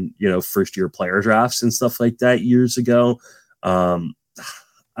 in, first year player drafts and stuff like that years ago. I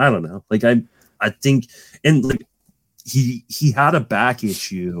don't know. Like I think, and like he had a back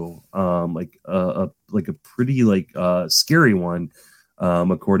issue, like a pretty scary one,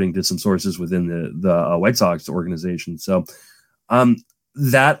 according to some sources within the White Sox organization. So,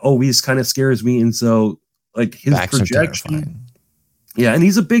 that always kind of scares me. And so like his backs projection, yeah. And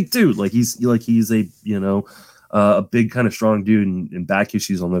he's a big dude. He's a, a big kind of strong dude, and back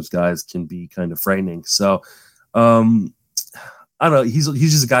issues on those guys can be kind of frightening. So, I don't know. He's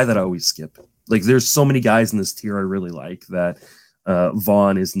just a guy that I always skip. Like there's so many guys in this tier I really like that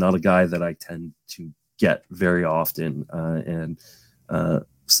Vaughn is not a guy that I tend to get very often.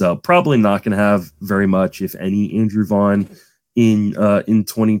 So probably not going to have very much, if any, Andrew Vaughn in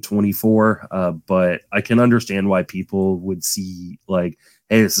 2024. But I can understand why people would see like,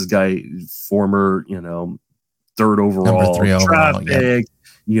 hey, this is a guy, former, third overall draft pick,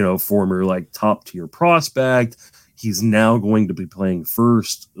 former like top tier prospect. He's now going to be playing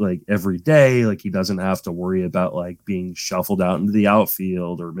first like every day. Like he doesn't have to worry about like being shuffled out into the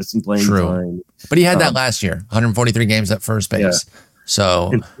outfield or missing playing time. But he had that last year, 143 games at first base. Yeah.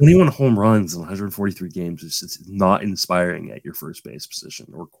 So and 21 home runs in 143 games is just not inspiring at your first base position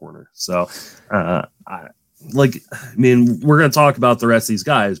or corner. So we're going to talk about the rest of these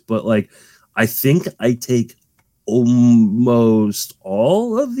guys, but like, I think I take almost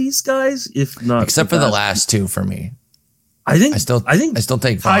all of these guys, if not except for the last two for me. I think I still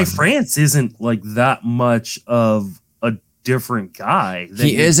take Ty Vaughn. France isn't like that much of a different guy.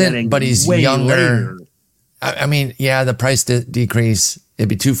 He isn't, but he's younger. I mean, yeah, the price decrease, it'd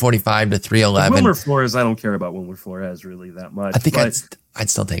be 245 to 311. Wilmer Flores, I don't care about Wilmer Flores really that much. I think I'd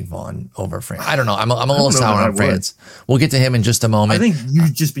still take Vaughn over France. I don't know. I'm a little sour on France. We'll get to him in just a moment. I think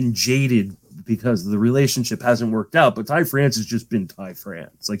you've just been jaded because the relationship hasn't worked out, but Ty France has just been Ty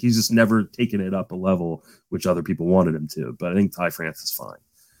France. Like he's just never taken it up a level, which other people wanted him to. But I think Ty France is fine.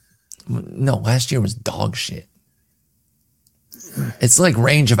 No, last year was dog shit. It's like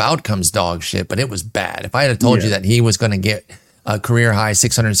range of outcomes dog shit, but it was bad. If I had told you that he was going to get a career high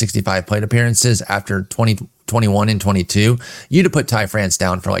 665 plate appearances after 2021 and 22, you'd have put Ty France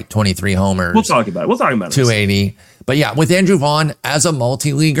down for like 23 homers. We'll talk about it. 280. But yeah, with Andrew Vaughn as a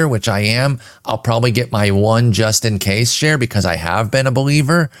multi-leaguer, which I am, I'll probably get my one just in case share because I have been a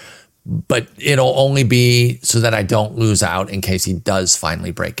believer, but it'll only be so that I don't lose out in case he does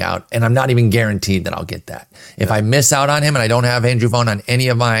finally break out. And I'm not even guaranteed that I'll get that. If I miss out on him and I don't have Andrew Vaughn on any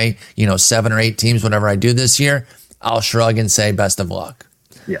of my, 7 or 8 teams, whatever I do this year, I'll shrug and say best of luck.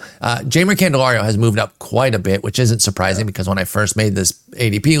 Yeah. Jeimer Candelario has moved up quite a bit, which isn't surprising because when I first made this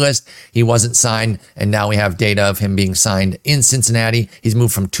ADP list, he wasn't signed. And now we have data of him being signed in Cincinnati. He's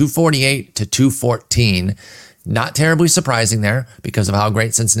moved from 248 to 214. Not terribly surprising there because of how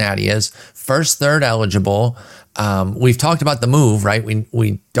great Cincinnati is. First, third eligible. We've talked about the move, right?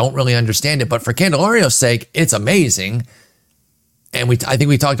 We don't really understand it, but for Candelario's sake, it's amazing. And I think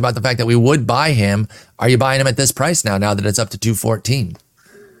we talked about the fact that we would buy him. Are you buying him at this price now that it's up to 214?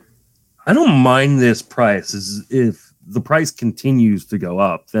 I don't mind this price. If the price continues to go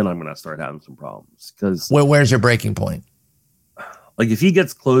up, then I'm going to start having some problems. Because where's your breaking point? Like if he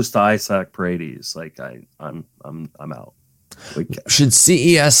gets close to Isaac Paredes, like I'm out. Like, should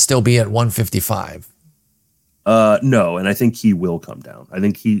CES still be at 155? No, and I think he will come down. I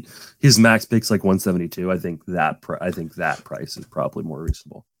think his max pick's like 172. I think that price is probably more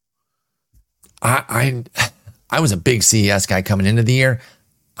reasonable. I was a big CES guy coming into the year.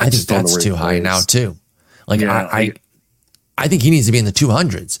 I think that's too high now too. Like yeah, I think he needs to be in the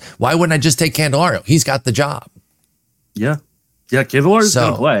 200s. Why wouldn't I just take Candelario? He's got the job. Yeah. Yeah, Candelario's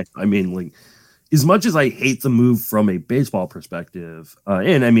going to play. I mean, like, as much as I hate the move from a baseball perspective,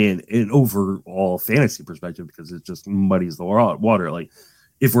 and I mean, an overall fantasy perspective, because it just muddies the water. Like,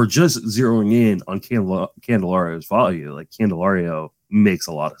 if we're just zeroing in on Candelario's value, like, Candelario makes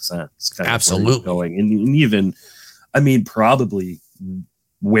a lot of sense. Absolutely. Going. And even, I mean, probably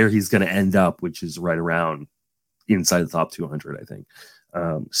where he's going to end up, which is right around inside the top 200, I think.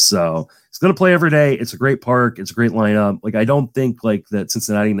 So he's going to play every day. It's a great park. It's a great lineup. Like, I don't think like that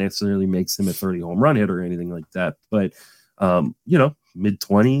Cincinnati necessarily makes him a 30 home run hitter or anything like that, but mid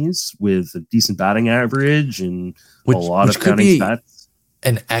 20s with a decent batting average and a lot of counting stats.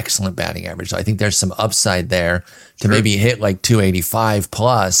 An excellent batting average. So I think there's some upside there to maybe hit like 285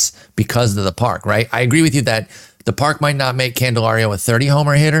 plus because of the park, right? I agree with you that The park might not make Candelario a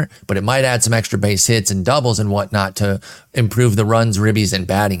 30-homer hitter, but it might add some extra base hits and doubles and whatnot to improve the runs, ribbies, and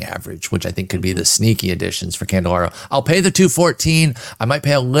batting average, which I think could be the sneaky additions for Candelario. I'll pay the $214. I might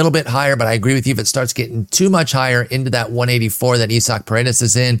pay a little bit higher, but I agree with you. If it starts getting too much higher into that 184 that Isaac Paredes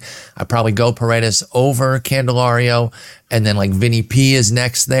is in, I'd probably go Paredes over Candelario. And then like Vinny P is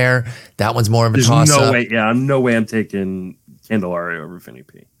next there. That one's more of a toss-up. No way I'm taking Candelario over Vinny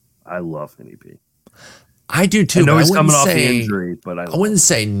P. I love Vinny P. I do too. I know he's coming off the injury, but I wouldn't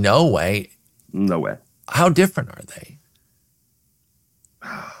say no way. No way. How different are they?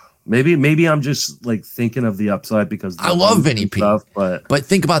 Maybe I'm just like thinking of the upside because I love Vinny P. Stuff, but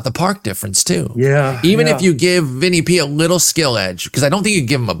think about the park difference too. Yeah. Even if you give Vinny P a little skill edge, because I don't think you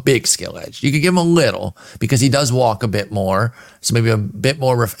give him a big skill edge. You could give him a little because he does walk a bit more. So maybe a bit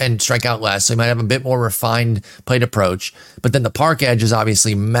more and strike out less. So he might have a bit more refined plate approach. But then the park edge is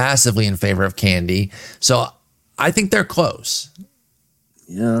obviously massively in favor of Candy. So I think they're close.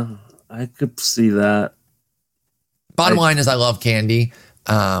 Yeah, I could see that. Bottom line is I love Candy.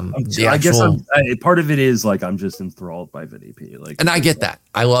 I guess part of it is like I'm just enthralled by Vinny P. And I get that.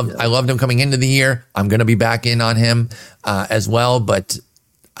 I loved him coming into the year. I'm going to be back in on him as well, but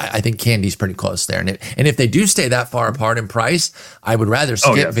I think Candy's pretty close there. And if they do stay that far apart in price, I would rather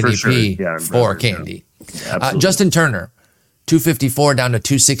skip Vinny P for Candy. Yeah, Justin Turner, 254 down to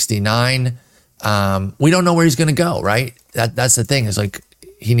 269. We don't know where he's going to go, right? That's the thing. Is like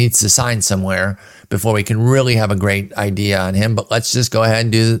he needs to sign somewhere before we can really have a great idea on him. But let's just go ahead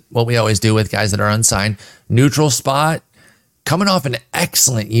and do what we always do with guys that are unsigned. Neutral spot. Coming off an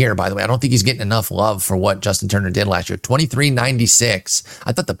excellent year, by the way. I don't think he's getting enough love for what Justin Turner did last year. 23.96.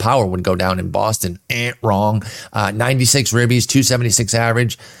 I thought the power would go down in Boston. Wrong. 96 ribbies, 276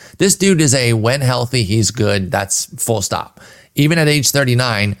 average. This dude is when healthy, he's good. That's full stop. Even at age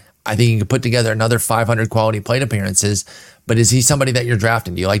 39, I think he can put together another 500 quality plate appearances. But is he somebody that you're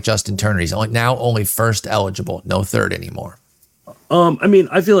drafting? Do you like Justin Turner? He's only first eligible, no third anymore.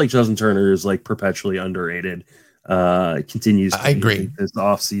 I feel like Justin Turner is like perpetually underrated. Continues to I agree this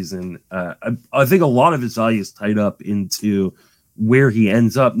offseason. I think a lot of his value is tied up into where he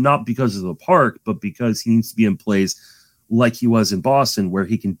ends up, not because of the park, but because he needs to be in place like he was in Boston, where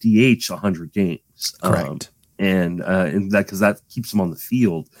he can DH 100 games. Correct. And that because that keeps him on the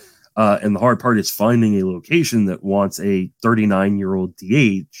field. And the hard part is finding a location that wants a 39-year-old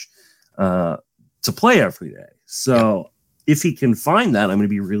DH to play every day. So if he can find that, I'm going to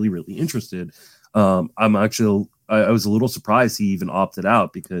be really, really interested. I was a little surprised he even opted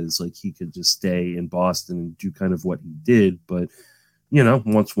out because like he could just stay in Boston and do kind of what he did, but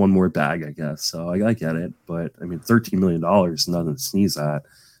wants one more bag, I guess. So I get it, but I mean, $13 million is nothing to sneeze at.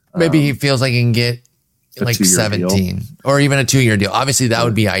 Maybe he feels like he can get like 17 deal. Or even a 2-year deal. Obviously that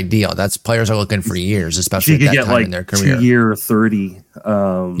would be ideal. That's players are looking for years, especially at that time in their career. 2-year 30.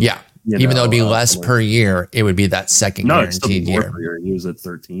 Even though it'd be less per year, it would be that second guaranteed year. Per year. He was at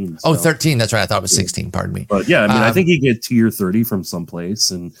 13. So. 13. That's right. I thought it was 16. Pardon me. But yeah, I think he get 2-year 30 from someplace,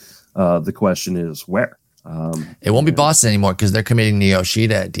 and the question is where. It won't be Boston anymore because they're committing to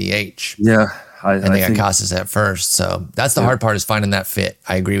Yoshida at DH. Yeah, I think Casas at first. So that's the hard part is finding that fit.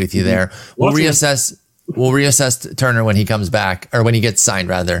 I agree with you there. We'll reassess Turner when he comes back, or when he gets signed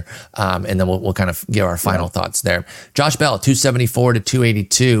rather. And then we'll kind of give our final thoughts there. Josh Bell, 274 to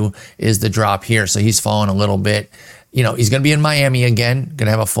 282 is the drop here. So he's fallen a little bit. He's going to be in Miami again, going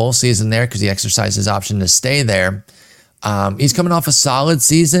to have a full season there because he exercised his option to stay there. He's coming off a solid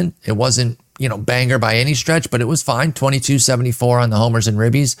season. It wasn't, banger by any stretch, but it was fine. 22.74 on the homers and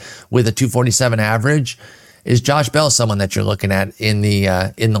ribbies with a 247 average. Is Josh Bell someone that you're looking at in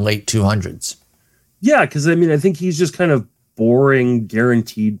the late 200s? Yeah, because I think he's just kind of boring,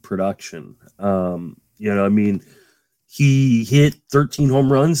 guaranteed production. He hit 13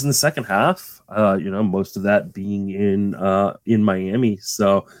 home runs in the second half. Most of that being in Miami.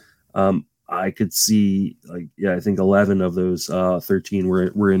 So I could see I think 11 of those 13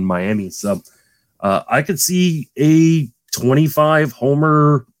 were in Miami. So I could see a 25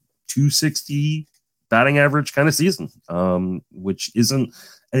 homer, 260 batting average kind of season, which isn't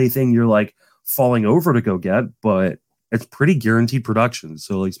anything you're like falling over to go get, but it's pretty guaranteed production.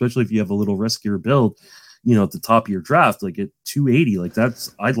 So especially if you have a little riskier build, at the top of your draft, like at 280,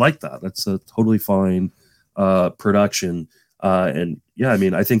 I'd like that. That's a totally fine production.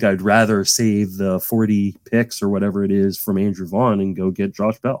 I think I'd rather save the 40 picks or whatever it is from Andrew Vaughn and go get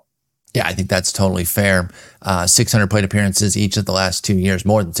Josh Bell. Yeah, I think that's totally fair. 600 plate appearances each of the last 2 years,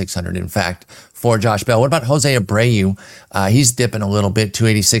 more than 600, in fact, for Josh Bell. What about Jose Abreu? He's dipping a little bit,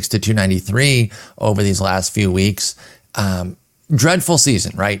 286 to 293 over these last few weeks. dreadful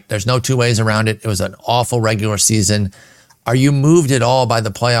season, right? There's no two ways around it. It was an awful regular season. Are you moved at all by the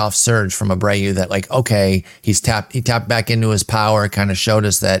playoff surge from Abreu that like, okay, he tapped back into his power, kind of showed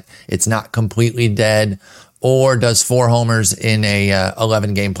us that it's not completely dead? Or does 4 homers in a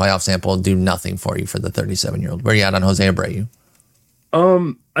 11 game playoff sample do nothing for you for the 37-year-old? Where are you at on Jose Abreu?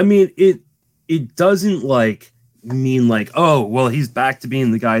 I mean, it doesn't like mean like, oh, well, he's back to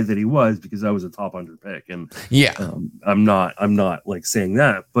being the guy that he was because that was a top 100 pick. And yeah, I'm not like saying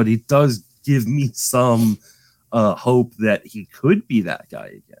that, but it does give me some hope that he could be that guy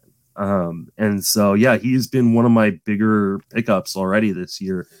again. And so, yeah, he's been one of my bigger pickups already this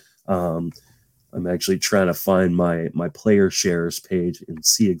year. I'm actually trying to find my player shares page and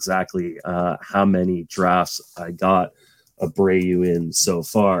see exactly how many drafts I got Abreu in so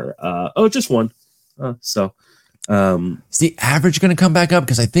far. Just one. Is the average going to come back up?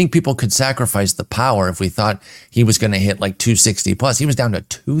 Because I think people could sacrifice the power if we thought he was going to hit like 260 plus. He was down to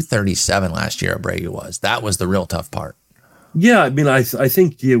 237 last year. Abreu was. That was the real tough part. Yeah, I mean, I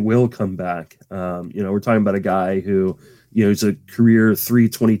think it will come back. We're talking about a guy who, he's a career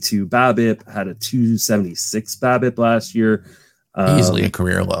 322 BABIP, had a 276 BABIP last year. Easily a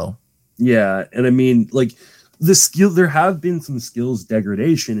career low. Yeah, and I mean, like the skill, there have been some skills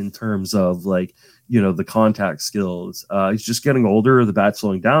degradation in terms of like, the contact skills. He's just getting older, the bat's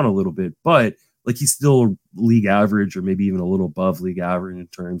slowing down a little bit, but like he's still league average or maybe even a little above league average in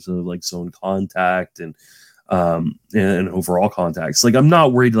terms of like zone contact and overall contacts. Like I'm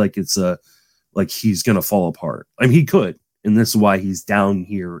not worried like it's like he's gonna fall apart. I mean, he could, and this is why he's down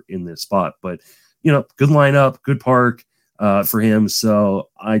here in this spot. But good lineup, good park for him. So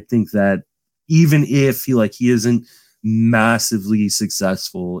I think that even if he isn't massively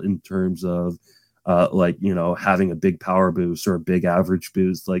successful in terms of having a big power boost or a big average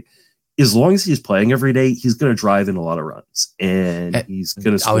boost, like as long as he's playing every day, he's going to drive in a lot of runs and he's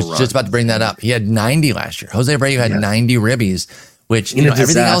going to. I was just about to bring that up. He had 90 last year. Jose Abreu had 90 ribbies, which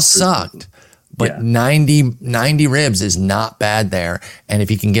everything else sucked. But 90 ribs is not bad there. And if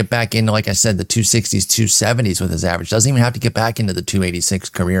he can get back into, like I said, the 260s, 270s with his average, doesn't even have to get back into the 286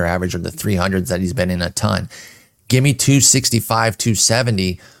 career average or the 300s that he's been in a ton. Give me 265,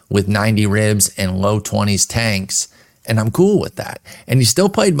 270 with 90 ribs and low 20s tanks, and I'm cool with that. And he still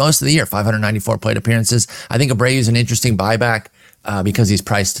played most of the year, 594 plate appearances. I think Abreu is an interesting buyback because he's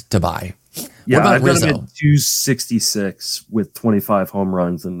priced to buy. Yeah, what about I've got Rizzo? him at 266 with 25 home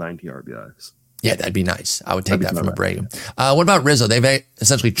runs and 90 RBIs. Yeah, that'd be nice. I would take that from Abreu. What about Rizzo? They've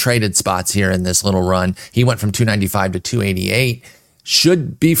essentially traded spots here in this little run. He went from 295 to 288.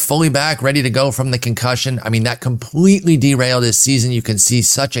 Should be fully back, ready to go from the concussion. I mean, that completely derailed his season. You can see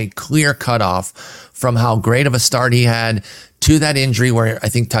such a clear cutoff from how great of a start he had to that injury where I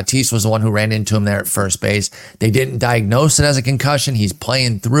think Tatis was the one who ran into him there at first base. They didn't diagnose it as a concussion. He's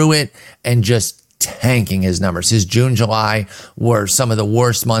playing through it and just tanking his numbers. His June, July were some of the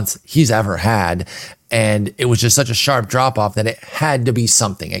worst months he's ever had. And it was just such a sharp drop off that it had to be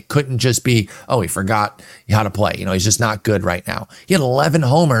something. It couldn't just be, oh, he forgot how to play. He's just not good right now. He had 11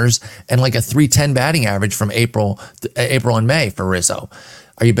 homers and like a 310 batting average from April and May for Rizzo.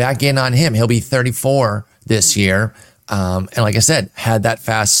 Are you back in on him? He'll be 34 this year. And like I said, had that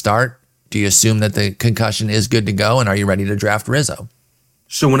fast start. Do you assume that the concussion is good to go? And are you ready to draft Rizzo?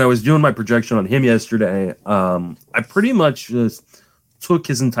 So when I was doing my projection on him yesterday, I pretty much just took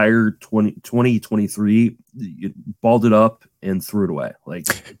his entire 2023, balled it up and threw it away. Like,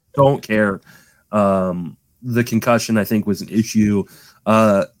 don't care. The concussion, I think, was an issue.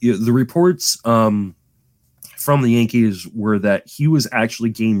 The reports from the Yankees were that he was actually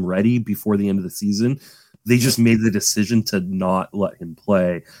game ready before the end of the season. They just made the decision to not let him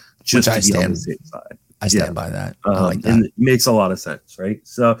play, just to be on the safe side. I stand by that. I like that. And it makes a lot of sense, right?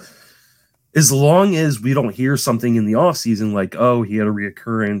 So as long as we don't hear something in the offseason like, oh, he had a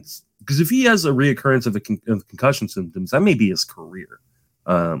reoccurrence, because if he has a reoccurrence of concussion symptoms, that may be his career.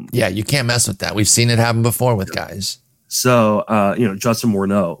 Yeah, you can't mess with that. We've seen it happen before with guys. So, Justin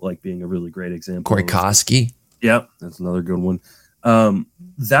Morneau, like being a really great example. Corey Koski. Yeah, that's another good one.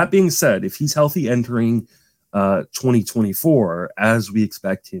 That being said, if he's healthy entering 2024, as we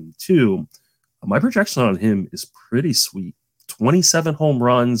expect him to, my projection on him is pretty sweet. 27 home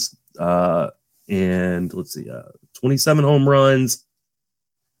runs, and let's see, 27 home runs.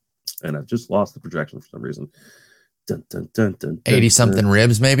 And I've just lost the projection for some reason. 80-something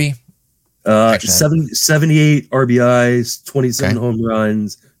ribs, maybe? 78 RBIs, 27 home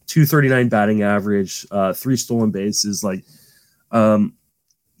runs, 239 batting average, 3 stolen bases. Like,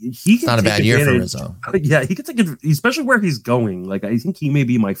 he can not a bad year for Rizzo. Yeah, he could take it, especially where he's going. Like, I think he may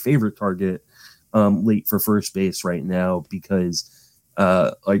be my favorite target late for first base right now because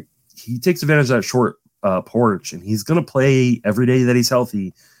like he takes advantage of that short porch, and he's going to play every day that he's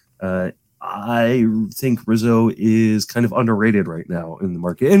healthy. I think Rizzo is kind of underrated right now in the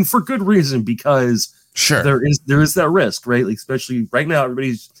market, and for good reason, because there is that risk, right? Like, especially right now,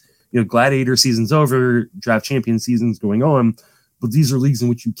 everybody's, gladiator season's over, draft champion season's going on, but these are leagues in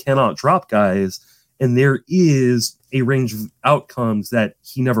which you cannot drop guys, and there is a range of outcomes that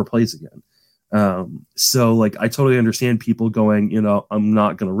he never plays again. So like, I totally understand people going, I'm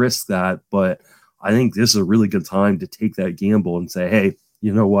not going to risk that, but I think this is a really good time to take that gamble and say, hey,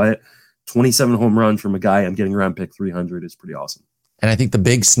 you know what? 27 home runs from a guy I'm getting around pick 300 is pretty awesome. And I think the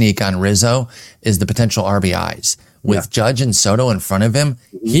big sneak on Rizzo is the potential RBIs. With Judge and Soto in front of him,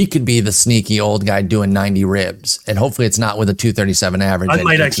 he could be the sneaky old guy doing 90 ribs. And hopefully it's not with a 237 average and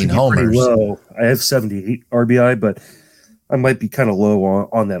 18 homers. Pretty low. I have 78 RBI, but I might be kind of low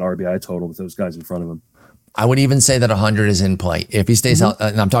on that RBI total with those guys in front of him. I would even say that 100 is in play. If he stays out,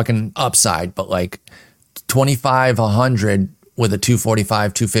 and I'm talking upside, but like 25, 100 with a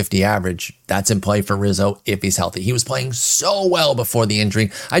 245, 250 average, that's in play for Rizzo if he's healthy. He was playing so well before the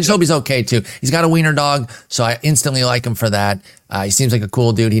injury. I just hope he's okay too. He's got a wiener dog, so I instantly like him for that. He seems like a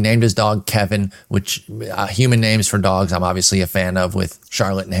cool dude. He named his dog Kevin, which human names for dogs I'm obviously a fan of with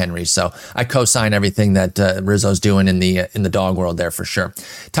Charlotte and Henry. So I co-sign everything that Rizzo's doing in the dog world there for sure.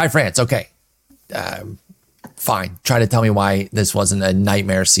 Ty France, okay. Fine. Try to tell me why this wasn't a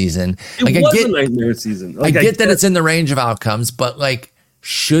nightmare season. It was a nightmare season. Like, I get that it's in the range of outcomes, but like,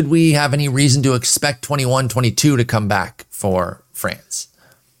 should we have any reason to expect 21, 22 to come back for France?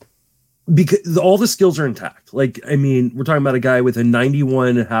 Because all the skills are intact. Like, I mean, we're talking about a guy with a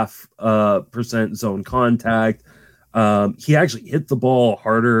 91.5% zone contact. He actually hit the ball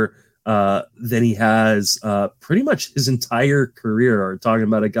harder than he has pretty much his entire career. We're talking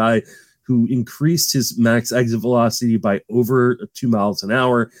about a guy who increased his max exit velocity by over 2 miles an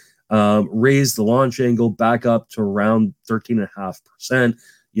hour, raised the launch angle back up to around 13.5%.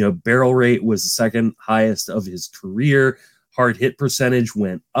 Barrel rate was the second highest of his career. Hard hit percentage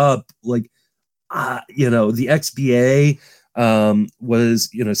went up. Like, the XBA was,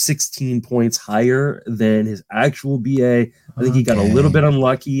 16 points higher than his actual BA. I think he got a little bit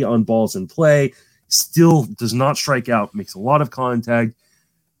unlucky on balls in play. Still does not strike out, makes a lot of contact.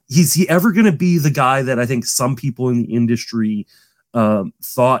 Is he ever going to be the guy that I think some people in the industry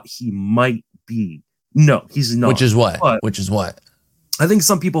thought he might be? No, he's not. Which is what? I think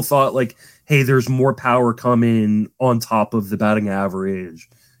some people thought, like, hey, there's more power coming on top of the batting average.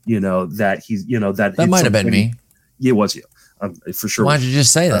 That he's, that might have been me. Yeah, it was you, for sure. Why did you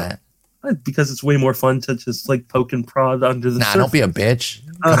just say that? Because it's way more fun to just like poke and prod under the surface. Don't be a bitch.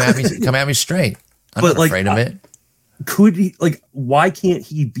 Come at me straight. I'm not afraid of it. Could he, like, why can't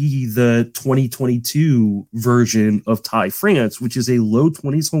he be the 2022 version of Ty France, which is a low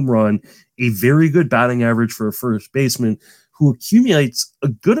 20s home run, a very good batting average for a first baseman who accumulates a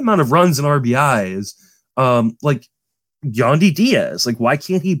good amount of runs and RBIs, like Yandy Diaz? Like, why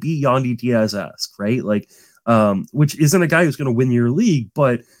can't he be Yandy Diaz-esque, right? Like, which isn't a guy who's going to win your league,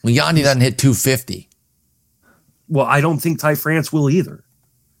 but Yandy doesn't hit 250. Well, I don't think Ty France will either.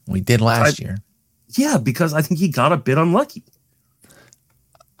 We did last year. Yeah, because I think he got a bit unlucky.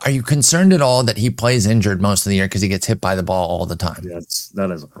 Are you concerned at all that he plays injured most of the year because he gets hit by the ball all the time? That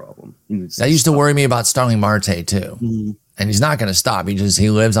is a problem. That used to worry me about Starling Marte too. Mm-hmm. And he's not going to stop. He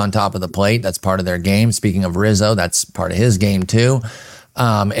lives on top of the plate. That's part of their game. Speaking of Rizzo, that's part of his game too.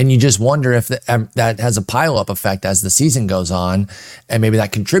 And you just wonder if that has a pile-up effect as the season goes on, and maybe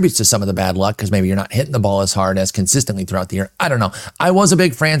that contributes to some of the bad luck because maybe you're not hitting the ball as hard as consistently throughout the year. I don't know. I was a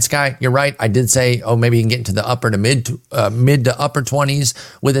big France guy. You're right. I did say, maybe he can get into the upper to mid to upper 20s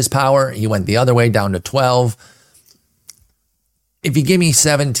with his power. He went the other way down to 12. If you give me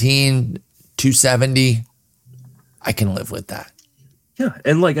 17, 270, I can live with that. Yeah,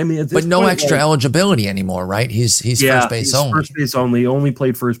 and like, I mean, but no extra eligibility anymore, right? He's first base only. First base only. Only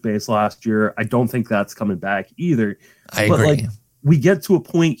played first base last year. I don't think that's coming back either. I agree. Like, we get to a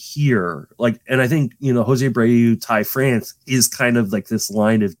point here, like, and I think Jose Abreu, Ty France is kind of like this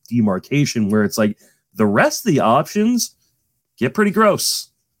line of demarcation where it's like the rest of the options get pretty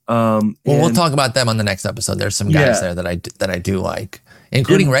gross. We'll talk about them on the next episode. There's some guys there that I do like,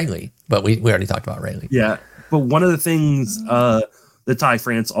 including Wrigley, but we already talked about Wrigley. Yeah, but one of the things that Ty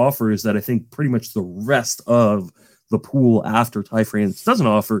France offers that I think pretty much the rest of the pool after Ty France doesn't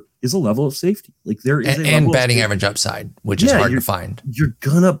offer is a level of safety. Like, there is and batting average upside, which is hard to find.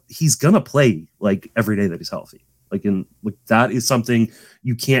 He's gonna play like every day that he's healthy. Like that is something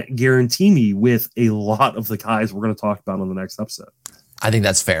you can't guarantee me with a lot of the guys we're going to talk about on the next episode. I think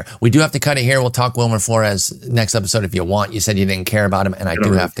that's fair. We do have to cut it here. We'll talk Wilmer Flores next episode if you want. You said you didn't care about him, and I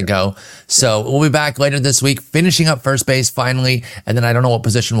do have to go. So we'll be back later this week, finishing up first base finally. And then I don't know what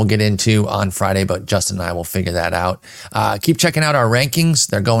position we'll get into on Friday, but Justin and I will figure that out. Keep checking out our rankings.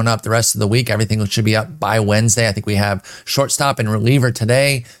 They're going up the rest of the week. Everything should be up by Wednesday. I think we have shortstop and reliever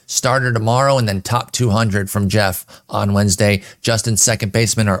today, starter tomorrow, and then top 200 from Jeff on Wednesday. Justin's second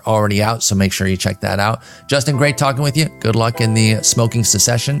baseman are already out, so make sure you check that out. Justin, great talking with you. Good luck in the smoking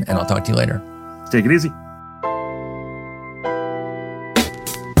cessation, and I'll talk to you later. Take it easy.